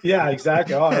 yeah,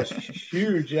 exactly. Oh, it's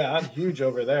huge. Yeah, I'm huge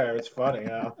over there. It's funny,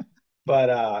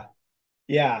 but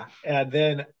yeah, and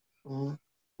then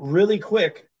really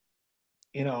quick,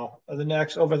 over the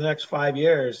next 5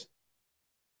 years,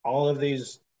 all of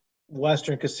these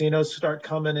Western casinos start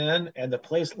coming in, and the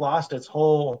place lost its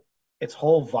whole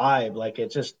vibe. Like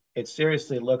it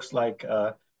seriously looks like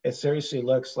I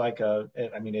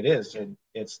mean, it is.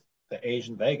 It's the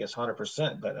Asian Vegas,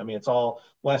 100%. But I mean, it's all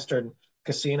Western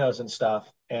casinos and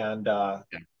stuff, and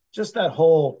just that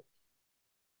whole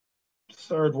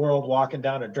third world walking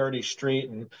down a dirty street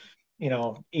and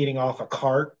eating off a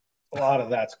cart. A lot of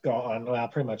that's gone. Well,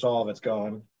 pretty much all of it's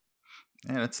gone.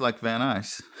 Yeah, it's like Van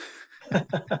Nuys.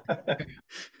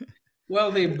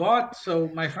 Well, so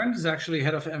my friend is actually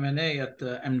head of M&A at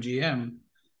the MGM.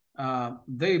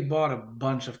 They bought a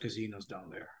bunch of casinos down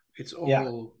there. It's Yeah,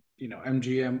 all,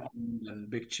 MGM owned and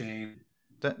big chain.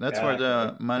 That's where yeah,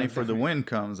 the money That for the definitely. Win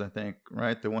comes, I think,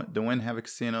 right? The Win have a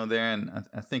casino there, and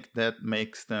I think that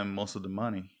makes them most of the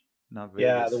money, not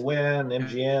yeah. The Vegas. Wynn,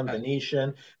 MGM, Yeah.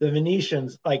 Venetian. The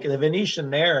Venetians, like the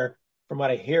Venetian there, from what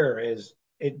I hear, is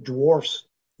it dwarfs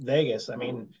Vegas. I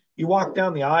mean, you walk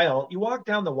down the aisle, you walk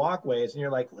down the walkways, and you're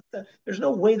like, there's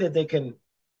no way that they can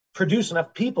produce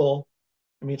enough people.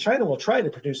 I mean, China will try to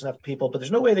produce enough people, but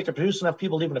there's no way they can produce enough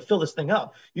people even to fill this thing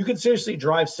up. You could seriously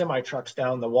drive semi trucks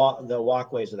down the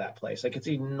walkways of that place. Like it's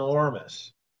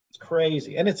enormous. It's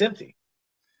crazy, and it's empty.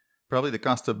 Probably the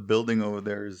cost of building over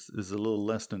there is a little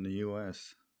less than the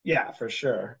U.S. Yeah, for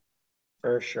sure,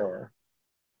 for sure.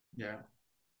 Yeah.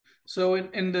 So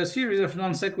in the series of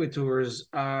non sequiturs,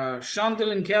 Sean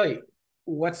Dillon Kelly,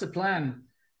 what's the plan?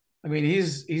 I mean,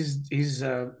 he's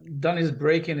done his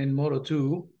break in Moto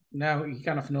 2. Now he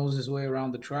kind of knows his way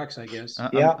around the tracks, I guess.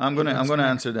 Yeah, I'm What's gonna next?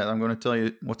 answer that. I'm gonna tell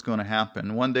you what's gonna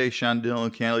happen. One day, Sean Dillon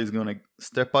Kelly is gonna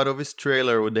step out of his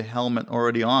trailer with the helmet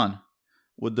already on,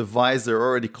 with the visor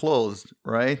already closed,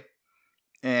 right?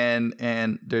 And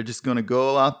they're just gonna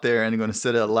go out there and they're gonna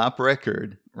set a lap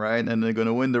record, right? And they're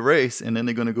gonna win the race, and then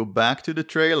they're gonna go back to the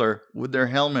trailer with their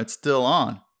helmet still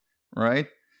on, right?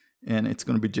 And it's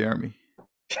gonna be Jeremy.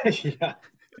 yeah,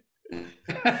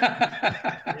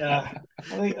 yeah.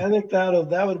 I think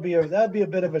that'd be a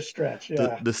bit of a stretch. The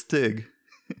Yeah, the Stig.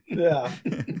 yeah.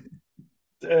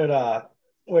 Dude,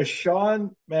 with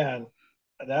Sean, man,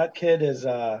 that kid is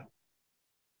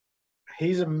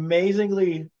he's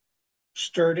amazingly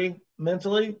sturdy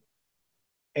mentally,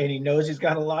 and he knows he's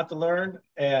got a lot to learn.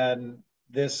 And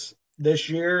this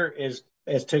year is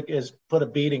put a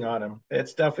beating on him.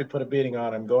 It's definitely put a beating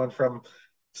on him, going from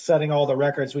setting all the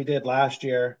records we did last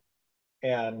year,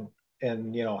 and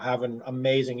having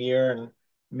amazing year and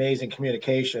amazing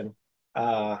communication.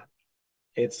 Uh,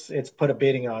 it's put a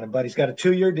beating on him, but he's got a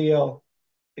 2-year deal.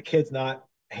 The kid's not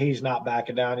he's not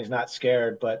backing down. He's not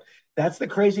scared. But that's the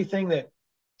crazy thing, that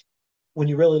when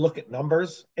you really look at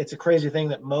numbers, it's a crazy thing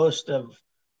that most of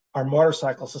our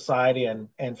motorcycle society and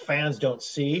fans don't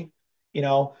see. You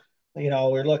know,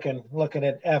 we're looking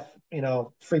at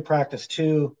free practice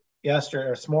 2 yesterday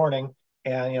or this morning,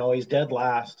 and he's dead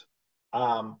last.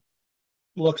 Um,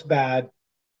 Looks bad.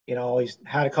 He's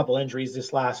had a couple injuries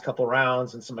this last couple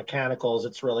rounds and some mechanicals.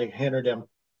 It's really hindered him.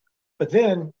 But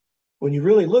then when you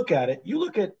really look at it, you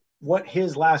look at what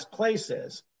his last place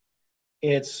is.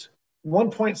 It's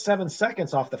 1.7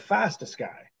 seconds off the fastest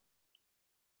guy.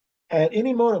 At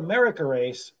any Moto America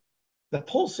race, the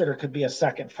pole sitter could be a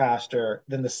second faster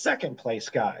than the second place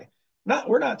guy.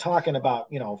 We're not talking about,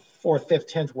 fourth,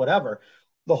 fifth, 10th, whatever.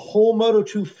 The whole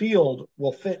Moto2 field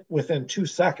will fit within 2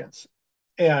 seconds.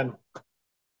 And,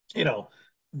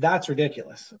 that's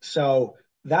ridiculous. So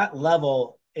that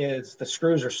level is, the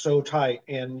screws are so tight.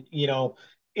 And,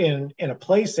 in a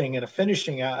placing and a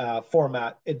finishing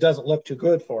format, it doesn't look too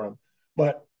good for him.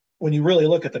 But when you really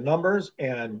look at the numbers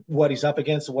and what he's up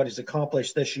against and what he's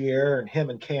accomplished this year, and him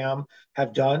and Cam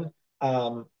have done,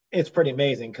 it's pretty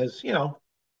amazing. Because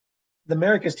the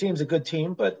America's team's a good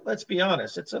team, but let's be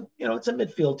honest, it's a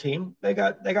midfield team. They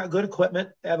got good equipment.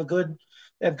 They have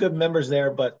good members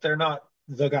there, but they're not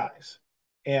the guys.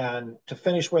 And to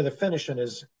finish where they're finishing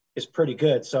is pretty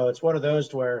good. So it's one of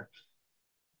those where,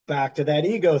 back to that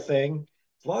ego thing,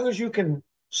 as long as you can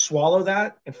swallow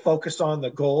that and focus on the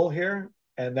goal here.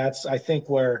 And that's, I think,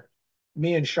 where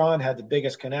me and Sean had the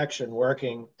biggest connection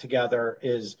working together,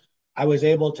 is I was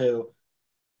able to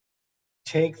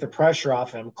take the pressure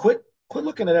off him. Quit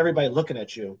looking at everybody looking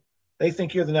at you. They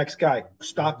think you're the next guy.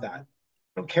 Stop that. I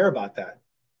don't care about that.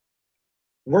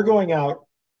 We're going out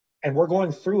and we're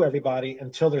going through everybody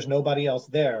until there's nobody else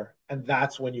there. And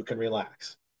that's when you can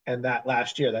relax. And that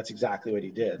last year, that's exactly what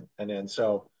he did. And then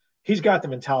so he's got the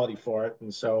mentality for it.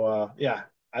 And so,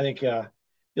 I think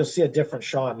you'll see a different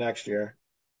Sean next year.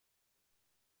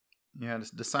 Yeah,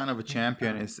 the sign of a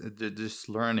champion is they're just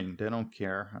learning. They don't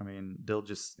care. I mean, they'll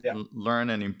just learn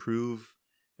and improve,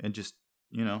 and just,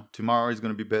 tomorrow is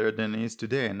going to be better than it is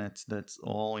today, and that's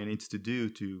all he needs to do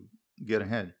to get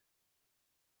ahead.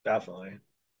 Definitely.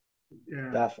 Yeah.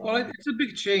 Definitely. Well, it's a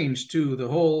big change too, the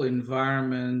whole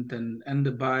environment and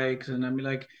the bikes. And I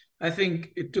mean, I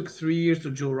think it took 3 years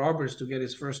to Joe Roberts to get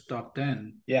his first top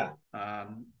 10. Yeah.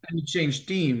 And he changed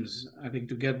teams, I think,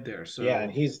 to get there. So yeah,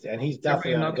 and he's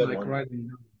definitely on a good one. Riding.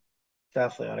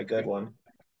 Definitely on a good one.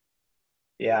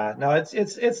 Yeah, no,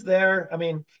 it's there. I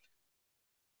mean,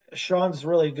 Sean's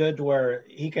really good to where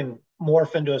he can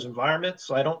morph into his environment.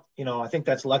 So I think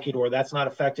that's lucky to where that's not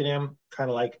affecting him. Kind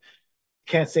of like,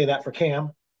 can't say that for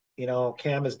Cam.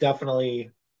 Cam is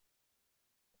definitely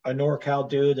a NorCal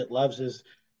dude that loves his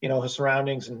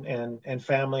surroundings and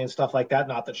family and stuff like that.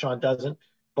 Not that Sean doesn't,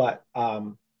 but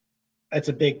it's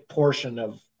a big portion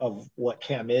of what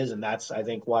Cam is, and that's, I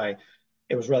think, why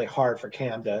it was really hard for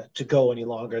Cam to go any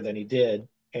longer than he did,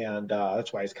 and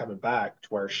that's why he's coming back. To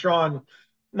where Sean,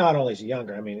 not only is he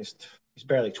younger, I mean, he's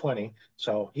barely 20,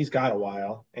 so he's got a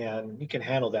while and he can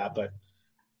handle that. But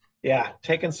yeah,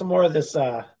 taking some more of this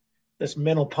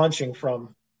mental punching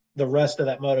from the rest of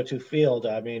that Moto2 field,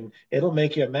 I mean, it'll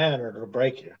make you a man or it'll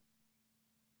break you.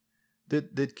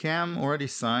 Did Cam already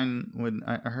sign? When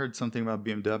I heard something about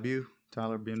BMW,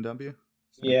 Tyler BMW.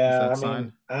 Yeah,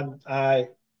 I mean,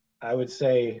 I would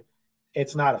say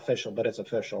it's not official, but it's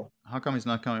official. How come he's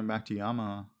not coming back to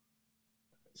Yamaha?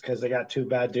 It's because they got two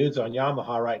bad dudes on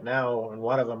Yamaha right now, and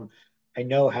one of them I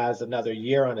know has another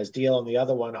year on his deal, and the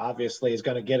other one obviously is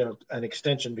going to get an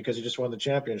extension because he just won the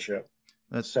championship.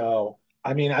 So,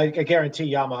 I mean, I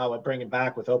guarantee Yamaha would bring him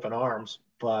back with open arms,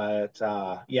 but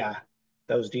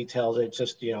those details, it's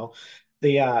just,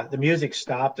 the music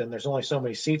stopped and there's only so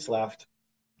many seats left.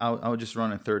 I would just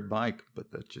run a third bike,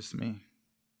 but that's just me.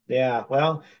 Yeah,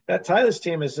 well, that Tyler's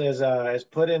team has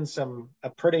put in a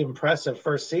pretty impressive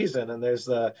first season, and there's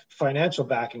the financial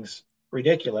backing's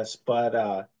ridiculous.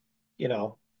 But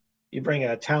you bring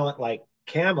a talent like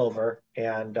Cam over,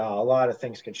 and a lot of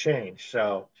things can change.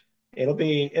 So it'll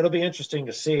be interesting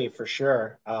to see for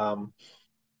sure. And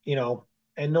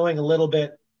knowing a little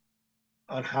bit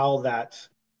on how that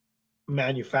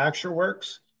manufacture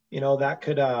works, that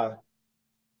could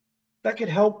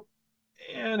help,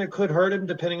 and it could hurt him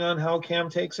depending on how Cam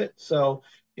takes it. So,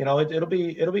 it'll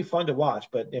be fun to watch.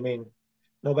 But I mean,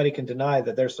 nobody can deny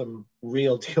that there's some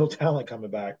real deal talent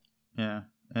coming back. Yeah,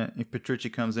 and if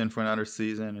Petrucci comes in for another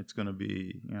season, it's gonna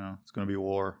be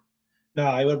war.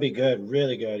 No, it would be good,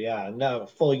 really good. Yeah, no,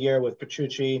 full year with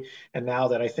Petrucci, and now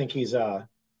that I think he's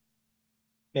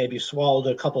maybe swallowed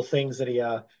a couple things that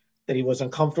he was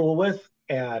uncomfortable with,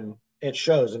 and it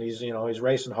shows. And he's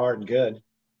racing hard and good.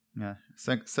 Yeah,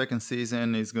 second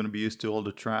season, he's going to be used to all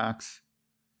the tracks.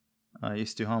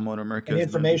 Used to how Moto America. And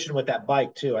information with that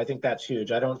bike too. I think that's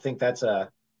huge. I don't think that's an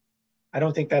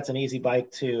easy bike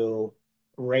to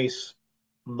race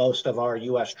most of our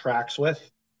U.S. tracks with.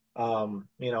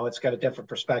 It's got a different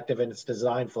perspective, and its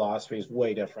design philosophy is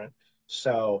way different.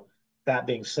 So that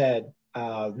being said,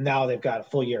 now they've got a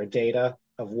full year of data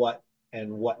of what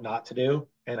and what not to do.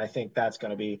 And I think that's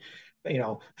going to be,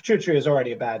 Choo Choo is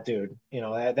already a bad dude.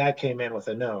 That came in with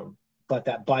a known, but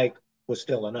that bike was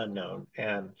still an unknown.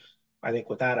 And I think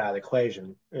with that out of the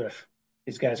equation,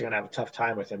 these guys are going to have a tough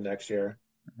time with him next year.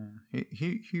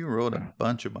 He rode a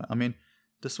bunch of. I mean,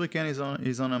 this weekend he's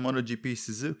on a MotoGP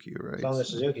Suzuki, right? He's on the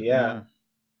Suzuki, yeah.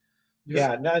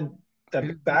 And then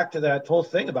back to that whole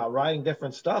thing about riding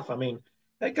different stuff. I mean,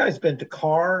 that guy's been to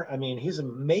car. I mean, he's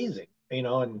amazing,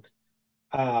 and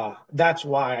that's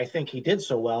why I think he did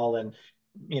so well. And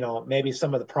maybe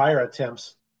some of the prior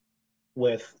attempts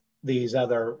with these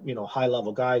other high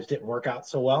level guys didn't work out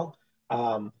so well.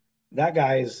 That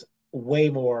guy's way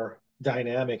more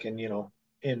dynamic and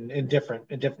in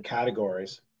different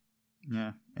categories.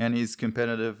 Yeah, and he's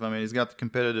competitive. I mean, he's got the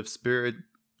competitive spirit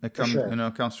that comes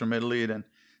comes from Italy. And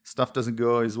stuff doesn't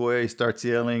go his way, he starts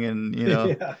yelling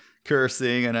and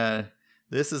cursing, and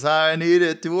this is how I need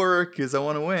it to work because I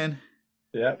want to win.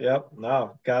 Yep.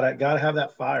 No, gotta have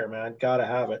that fire, man. Gotta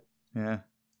have it. Yeah.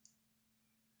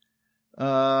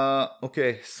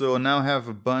 Okay, so now I have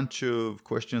a bunch of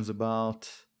questions about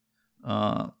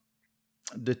the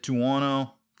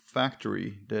Tuono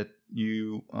factory that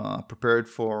you prepared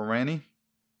for Ranny.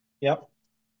 Yep.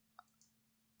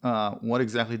 What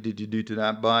exactly did you do to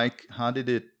that bike? How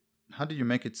did you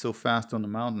make it so fast on the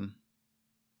mountain?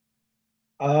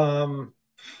 There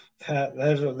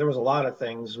was a lot of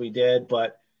things we did,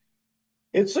 but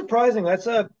it's surprising. That's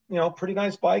a pretty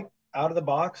nice bike out of the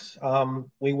box.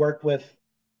 We worked with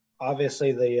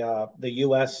obviously the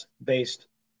U.S. based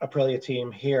Aprilia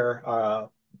team here.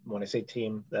 When I say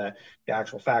team, the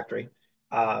actual factory,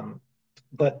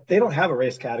 but they don't have a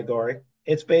race category.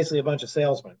 It's basically a bunch of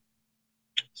salesmen.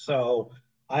 So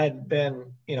I had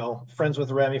been, friends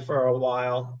with Remy for a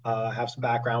while, have some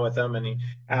background with him, and he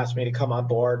asked me to come on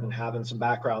board and having some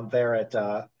background there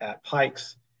at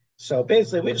Pikes. So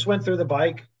basically, we just went through the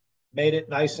bike, made it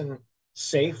nice and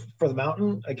safe for the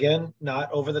mountain. Again,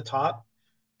 not over the top,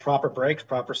 proper brakes,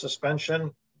 proper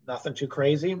suspension, nothing too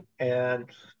crazy, and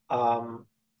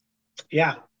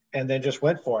and then just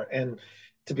went for it. And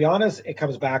to be honest, it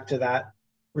comes back to that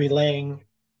relaying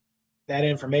that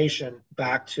information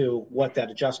back to what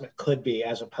that adjustment could be,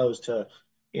 as opposed to,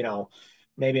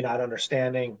 maybe not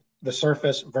understanding the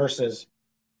surface versus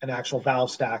an actual valve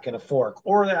stack and a fork,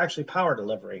 or the actually power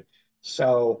delivery.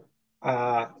 So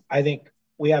I think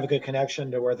we have a good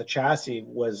connection to where the chassis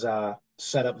was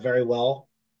set up very well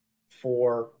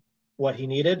for what he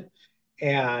needed.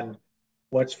 And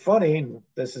what's funny,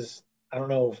 this is, I don't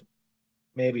know if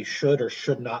maybe should or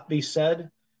should not be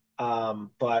said,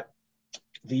 but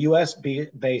the US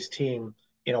based team,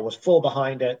 was full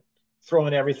behind it,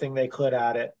 throwing everything they could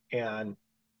at it, and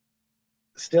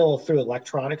still through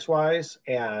electronics wise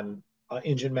and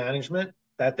engine management,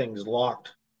 that thing's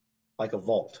locked like a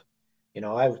vault.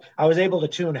 I was able to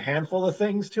tune a handful of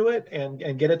things to it and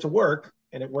get it to work,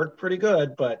 and it worked pretty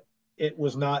good, but it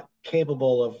was not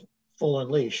capable of full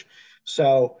unleash.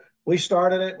 So we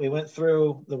started it. We went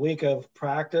through the week of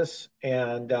practice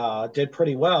and did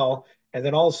pretty well. And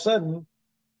then all of a sudden,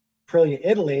 Aprilia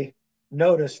Italy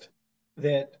noticed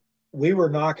that we were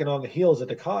knocking on the heels of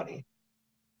Ducati.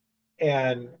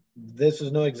 And this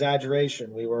is no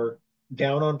exaggeration. We were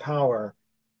down on power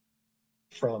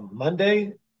from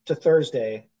Monday to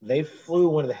Thursday. They flew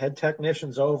one of the head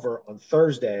technicians over on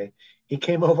Thursday. He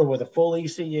came over with a full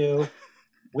ECU.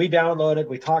 We downloaded,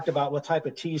 we talked about what type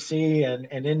of TC and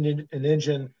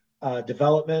engine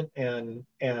development and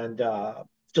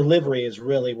delivery is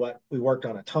really what we worked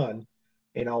on a ton,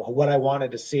 what I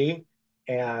wanted to see.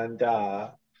 And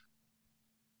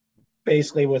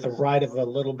basically with a ride of a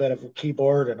little bit of a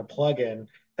keyboard and a plug-in,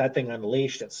 that thing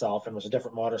unleashed itself and was a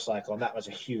different motorcycle. And that was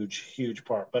a huge, huge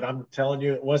part. But I'm telling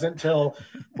you, it wasn't until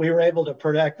we were able to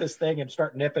protect this thing and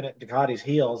start nipping at Ducati's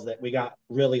heels that we got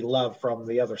really love from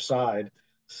the other side.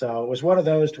 So it was one of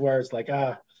those to where it's like,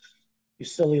 you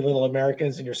silly little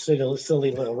Americans and your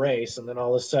silly little race. And then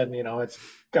all of a sudden, it's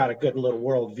got a good little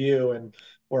world view and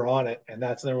we're on it. And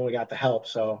that's then when we got the help.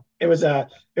 So it was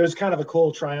kind of a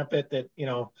cool triumphant that,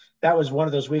 that was one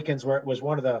of those weekends where it was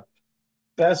one of the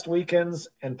best weekends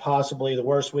and possibly the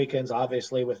worst weekends,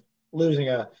 obviously, with losing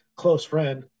a close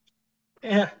friend.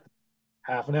 Half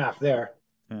and half there.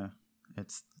 Yeah,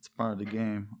 it's part of the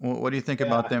game. What do you think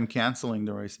about them canceling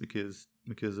the race because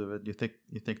of it? You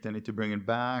think they need to bring it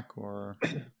back, or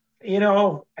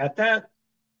at that,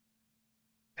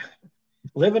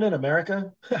 living in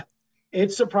America,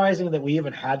 it's surprising that we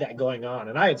even had that going on.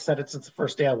 And I had said it since the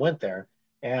first day I went there,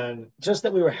 and just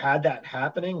that we had that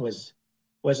happening was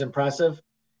impressive.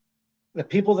 The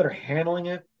people that are handling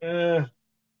it,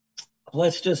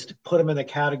 let's just put them in the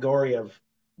category of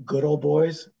good old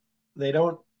boys. They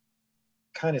don't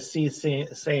kind of see the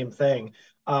same thing.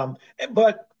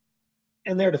 But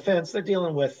in their defense, they're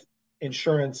dealing with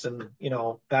insurance and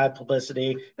bad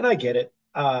publicity, and I get it.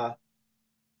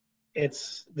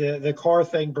 It's the car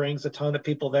thing brings a ton of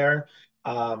people there.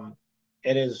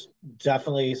 It is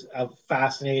definitely a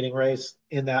fascinating race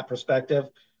in that perspective.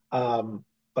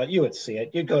 But you would see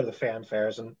it. You'd go to the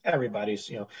fanfares and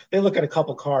everybody's, they look at a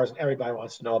couple cars and everybody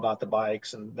wants to know about the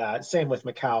bikes and that. Same with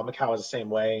Macau. Macau is the same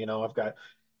way.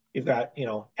 You've got,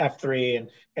 F3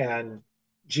 and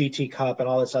GT Cup and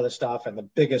all this other stuff. And the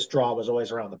biggest draw was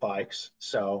always around the bikes.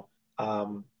 So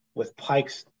with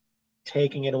Pikes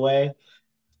taking it away,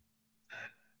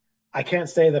 I can't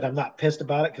say that I'm not pissed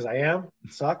about it because I am.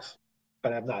 It sucks,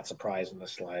 but I'm not surprised in the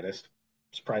slightest.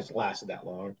 I'm surprised it lasted that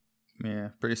long. Yeah,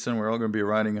 pretty soon we're all going to be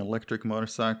riding electric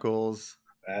motorcycles.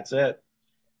 That's it.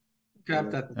 Cap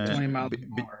that 20 miles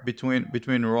an hour.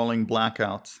 Between rolling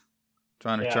blackouts,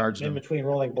 trying to charge them. In between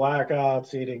rolling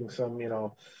blackouts, eating some,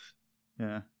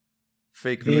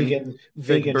 fake vegan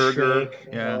burger,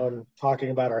 shake, and talking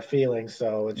about our feelings.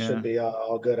 So it should be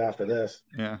all good after this.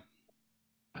 Yeah.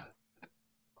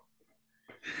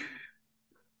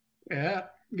 Yeah,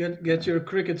 get your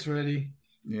crickets ready.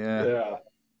 Yeah.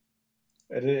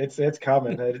 It's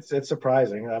coming. It's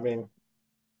surprising. I mean,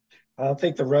 I don't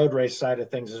think the road race side of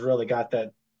things has really got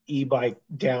that e-bike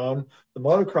down. The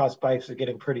motocross bikes are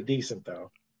getting pretty decent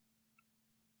though.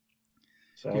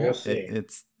 So we'll see.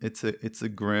 It's a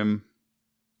grim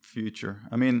future.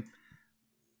 I mean,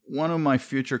 one of my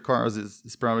future cars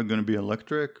is probably going to be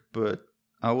electric, but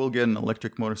I will get an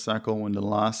electric motorcycle when the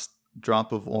last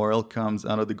drop of oil comes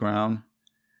out of the ground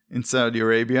in Saudi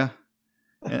Arabia.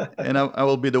 And I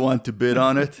will be the one to bid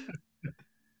on it.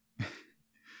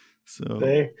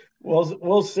 So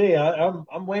we'll see.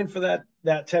 I'm waiting for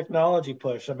that technology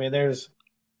push. I mean, there's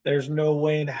no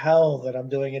way in hell that I'm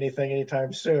doing anything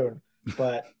anytime soon.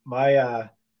 But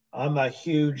I'm a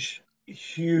huge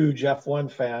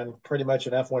F1 fan, pretty much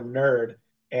an F1 nerd,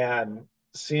 and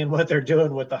seeing what they're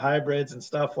doing with the hybrids and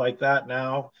stuff like that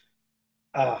now,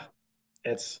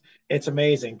 it's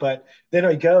amazing. But then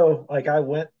I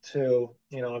went to,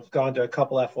 I've gone to a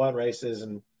couple F1 races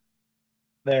and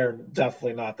they're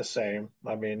definitely not the same.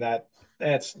 I mean,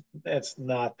 that's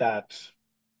not that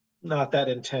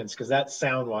intense because that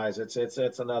sound wise, it's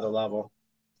another level.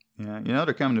 Yeah,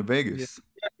 they're coming to Vegas.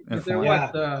 Yeah. They're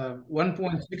what,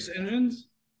 1.6 engines?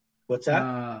 What's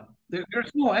that? They're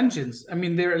small engines. I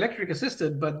mean, they're electric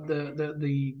assisted, but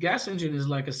the gas engine is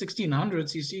like a 1600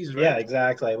 cc's, right? Yeah,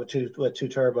 exactly. With two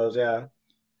turbos. Yeah.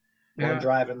 One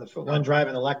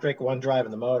driving electric, one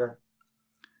driving the motor.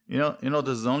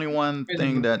 There's only one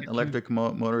thing that electric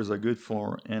motors are good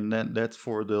for, and that's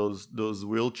for those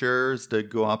wheelchairs that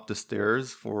go up the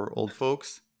stairs for old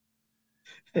folks.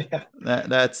 Yeah.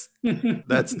 That's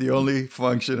the only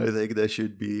function I think that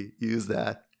should be used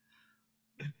at.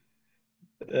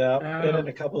 Yeah, been in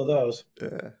a couple of those.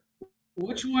 Yeah.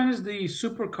 Which one is the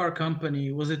supercar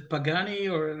company? Was it Pagani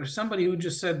or somebody who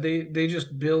just said they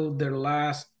just build their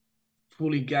last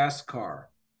fully gas car?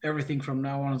 Everything from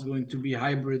now on is going to be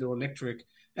hybrid or electric,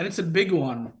 and it's a big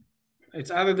one.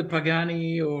 It's either the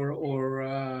Pagani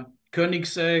or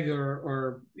Koenigsegg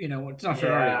or it's not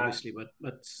Ferrari obviously, but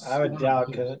I would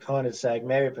doubt Koenigsegg,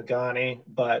 maybe Pagani,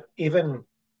 but even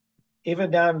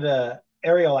down to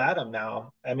Ariel Adam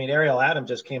now. I mean, Ariel Adam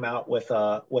just came out with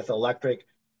a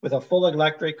full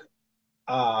electric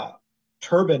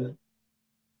turbine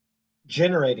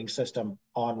generating system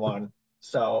on one.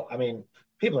 So I mean,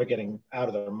 people are getting out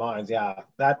of their minds. Yeah,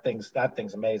 that thing's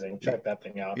amazing. Check that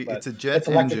thing out. It's a jet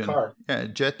engine. Car. Yeah, a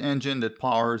jet engine that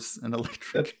powers an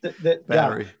electric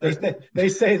battery. Yeah. They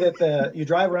say that you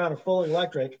drive around a full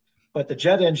electric, but the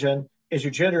jet engine is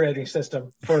your generating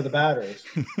system for the batteries.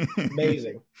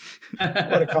 Amazing.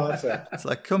 What a concept. It's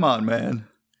like, come on, man.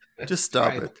 Just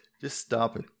stop it. Just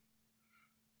stop it.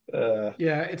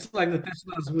 It's like the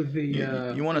Teslas with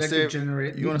the you want to save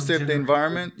the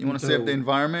environment. You want to save the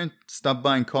environment. Stop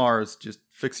buying cars. Just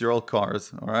fix your old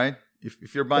cars. All right.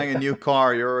 If you're buying a new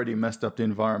car, you already messed up the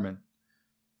environment.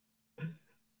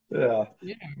 Yeah.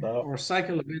 Or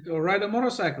cycle a bit, or ride a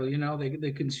motorcycle.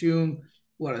 They consume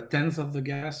what, 1/10 of the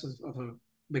gas of a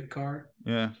big car.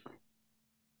 Yeah.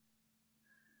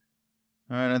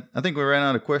 All right. I think we ran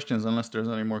out of questions, unless there's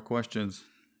any more questions.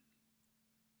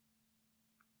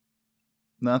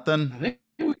 Nothing? I think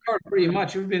we covered pretty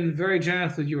much. You've been very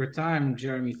generous with your time,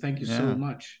 Jeremy. Thank you so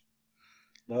much.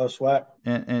 No sweat.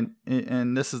 And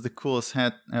this is the coolest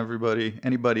hat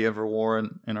anybody ever wore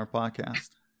in our podcast.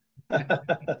 Kind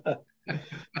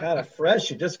of fresh.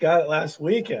 You just got it last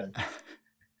weekend.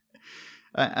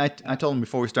 I told him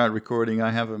before we started recording,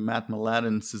 I have a Matt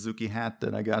Mladen Suzuki hat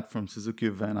that I got from Suzuki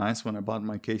of Van Nuys when I bought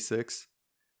my K6.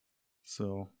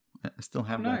 So I still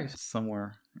have that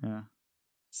somewhere. Yeah,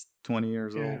 it's 20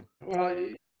 years old. Well,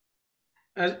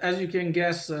 as you can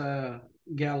guess,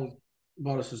 Gal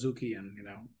bought a Suzuki, and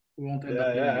we won't end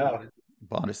up hearing about it.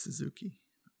 Bought a Suzuki.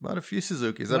 Bought a few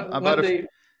Suzukis.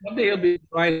 One day he'll be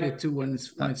riding it too when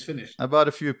it's finished. I bought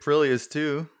a few Aprilias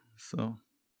too. So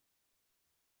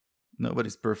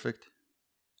nobody's perfect.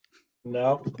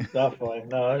 No, definitely.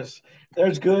 No,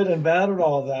 there's good and bad and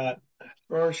all that,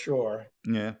 for sure.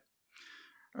 Yeah.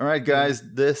 All right, guys.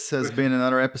 This has been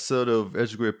another episode of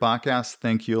Edge Grip Podcast.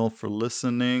 Thank you all for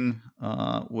listening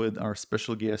with our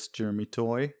special guest, Jeremy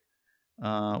Toye,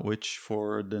 which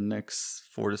for the next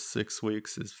 4 to 6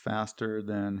 weeks is faster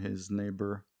than his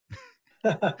neighbor.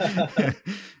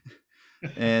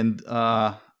 And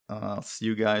I'll see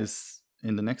you guys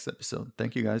in the next episode.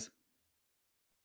 Thank you, guys.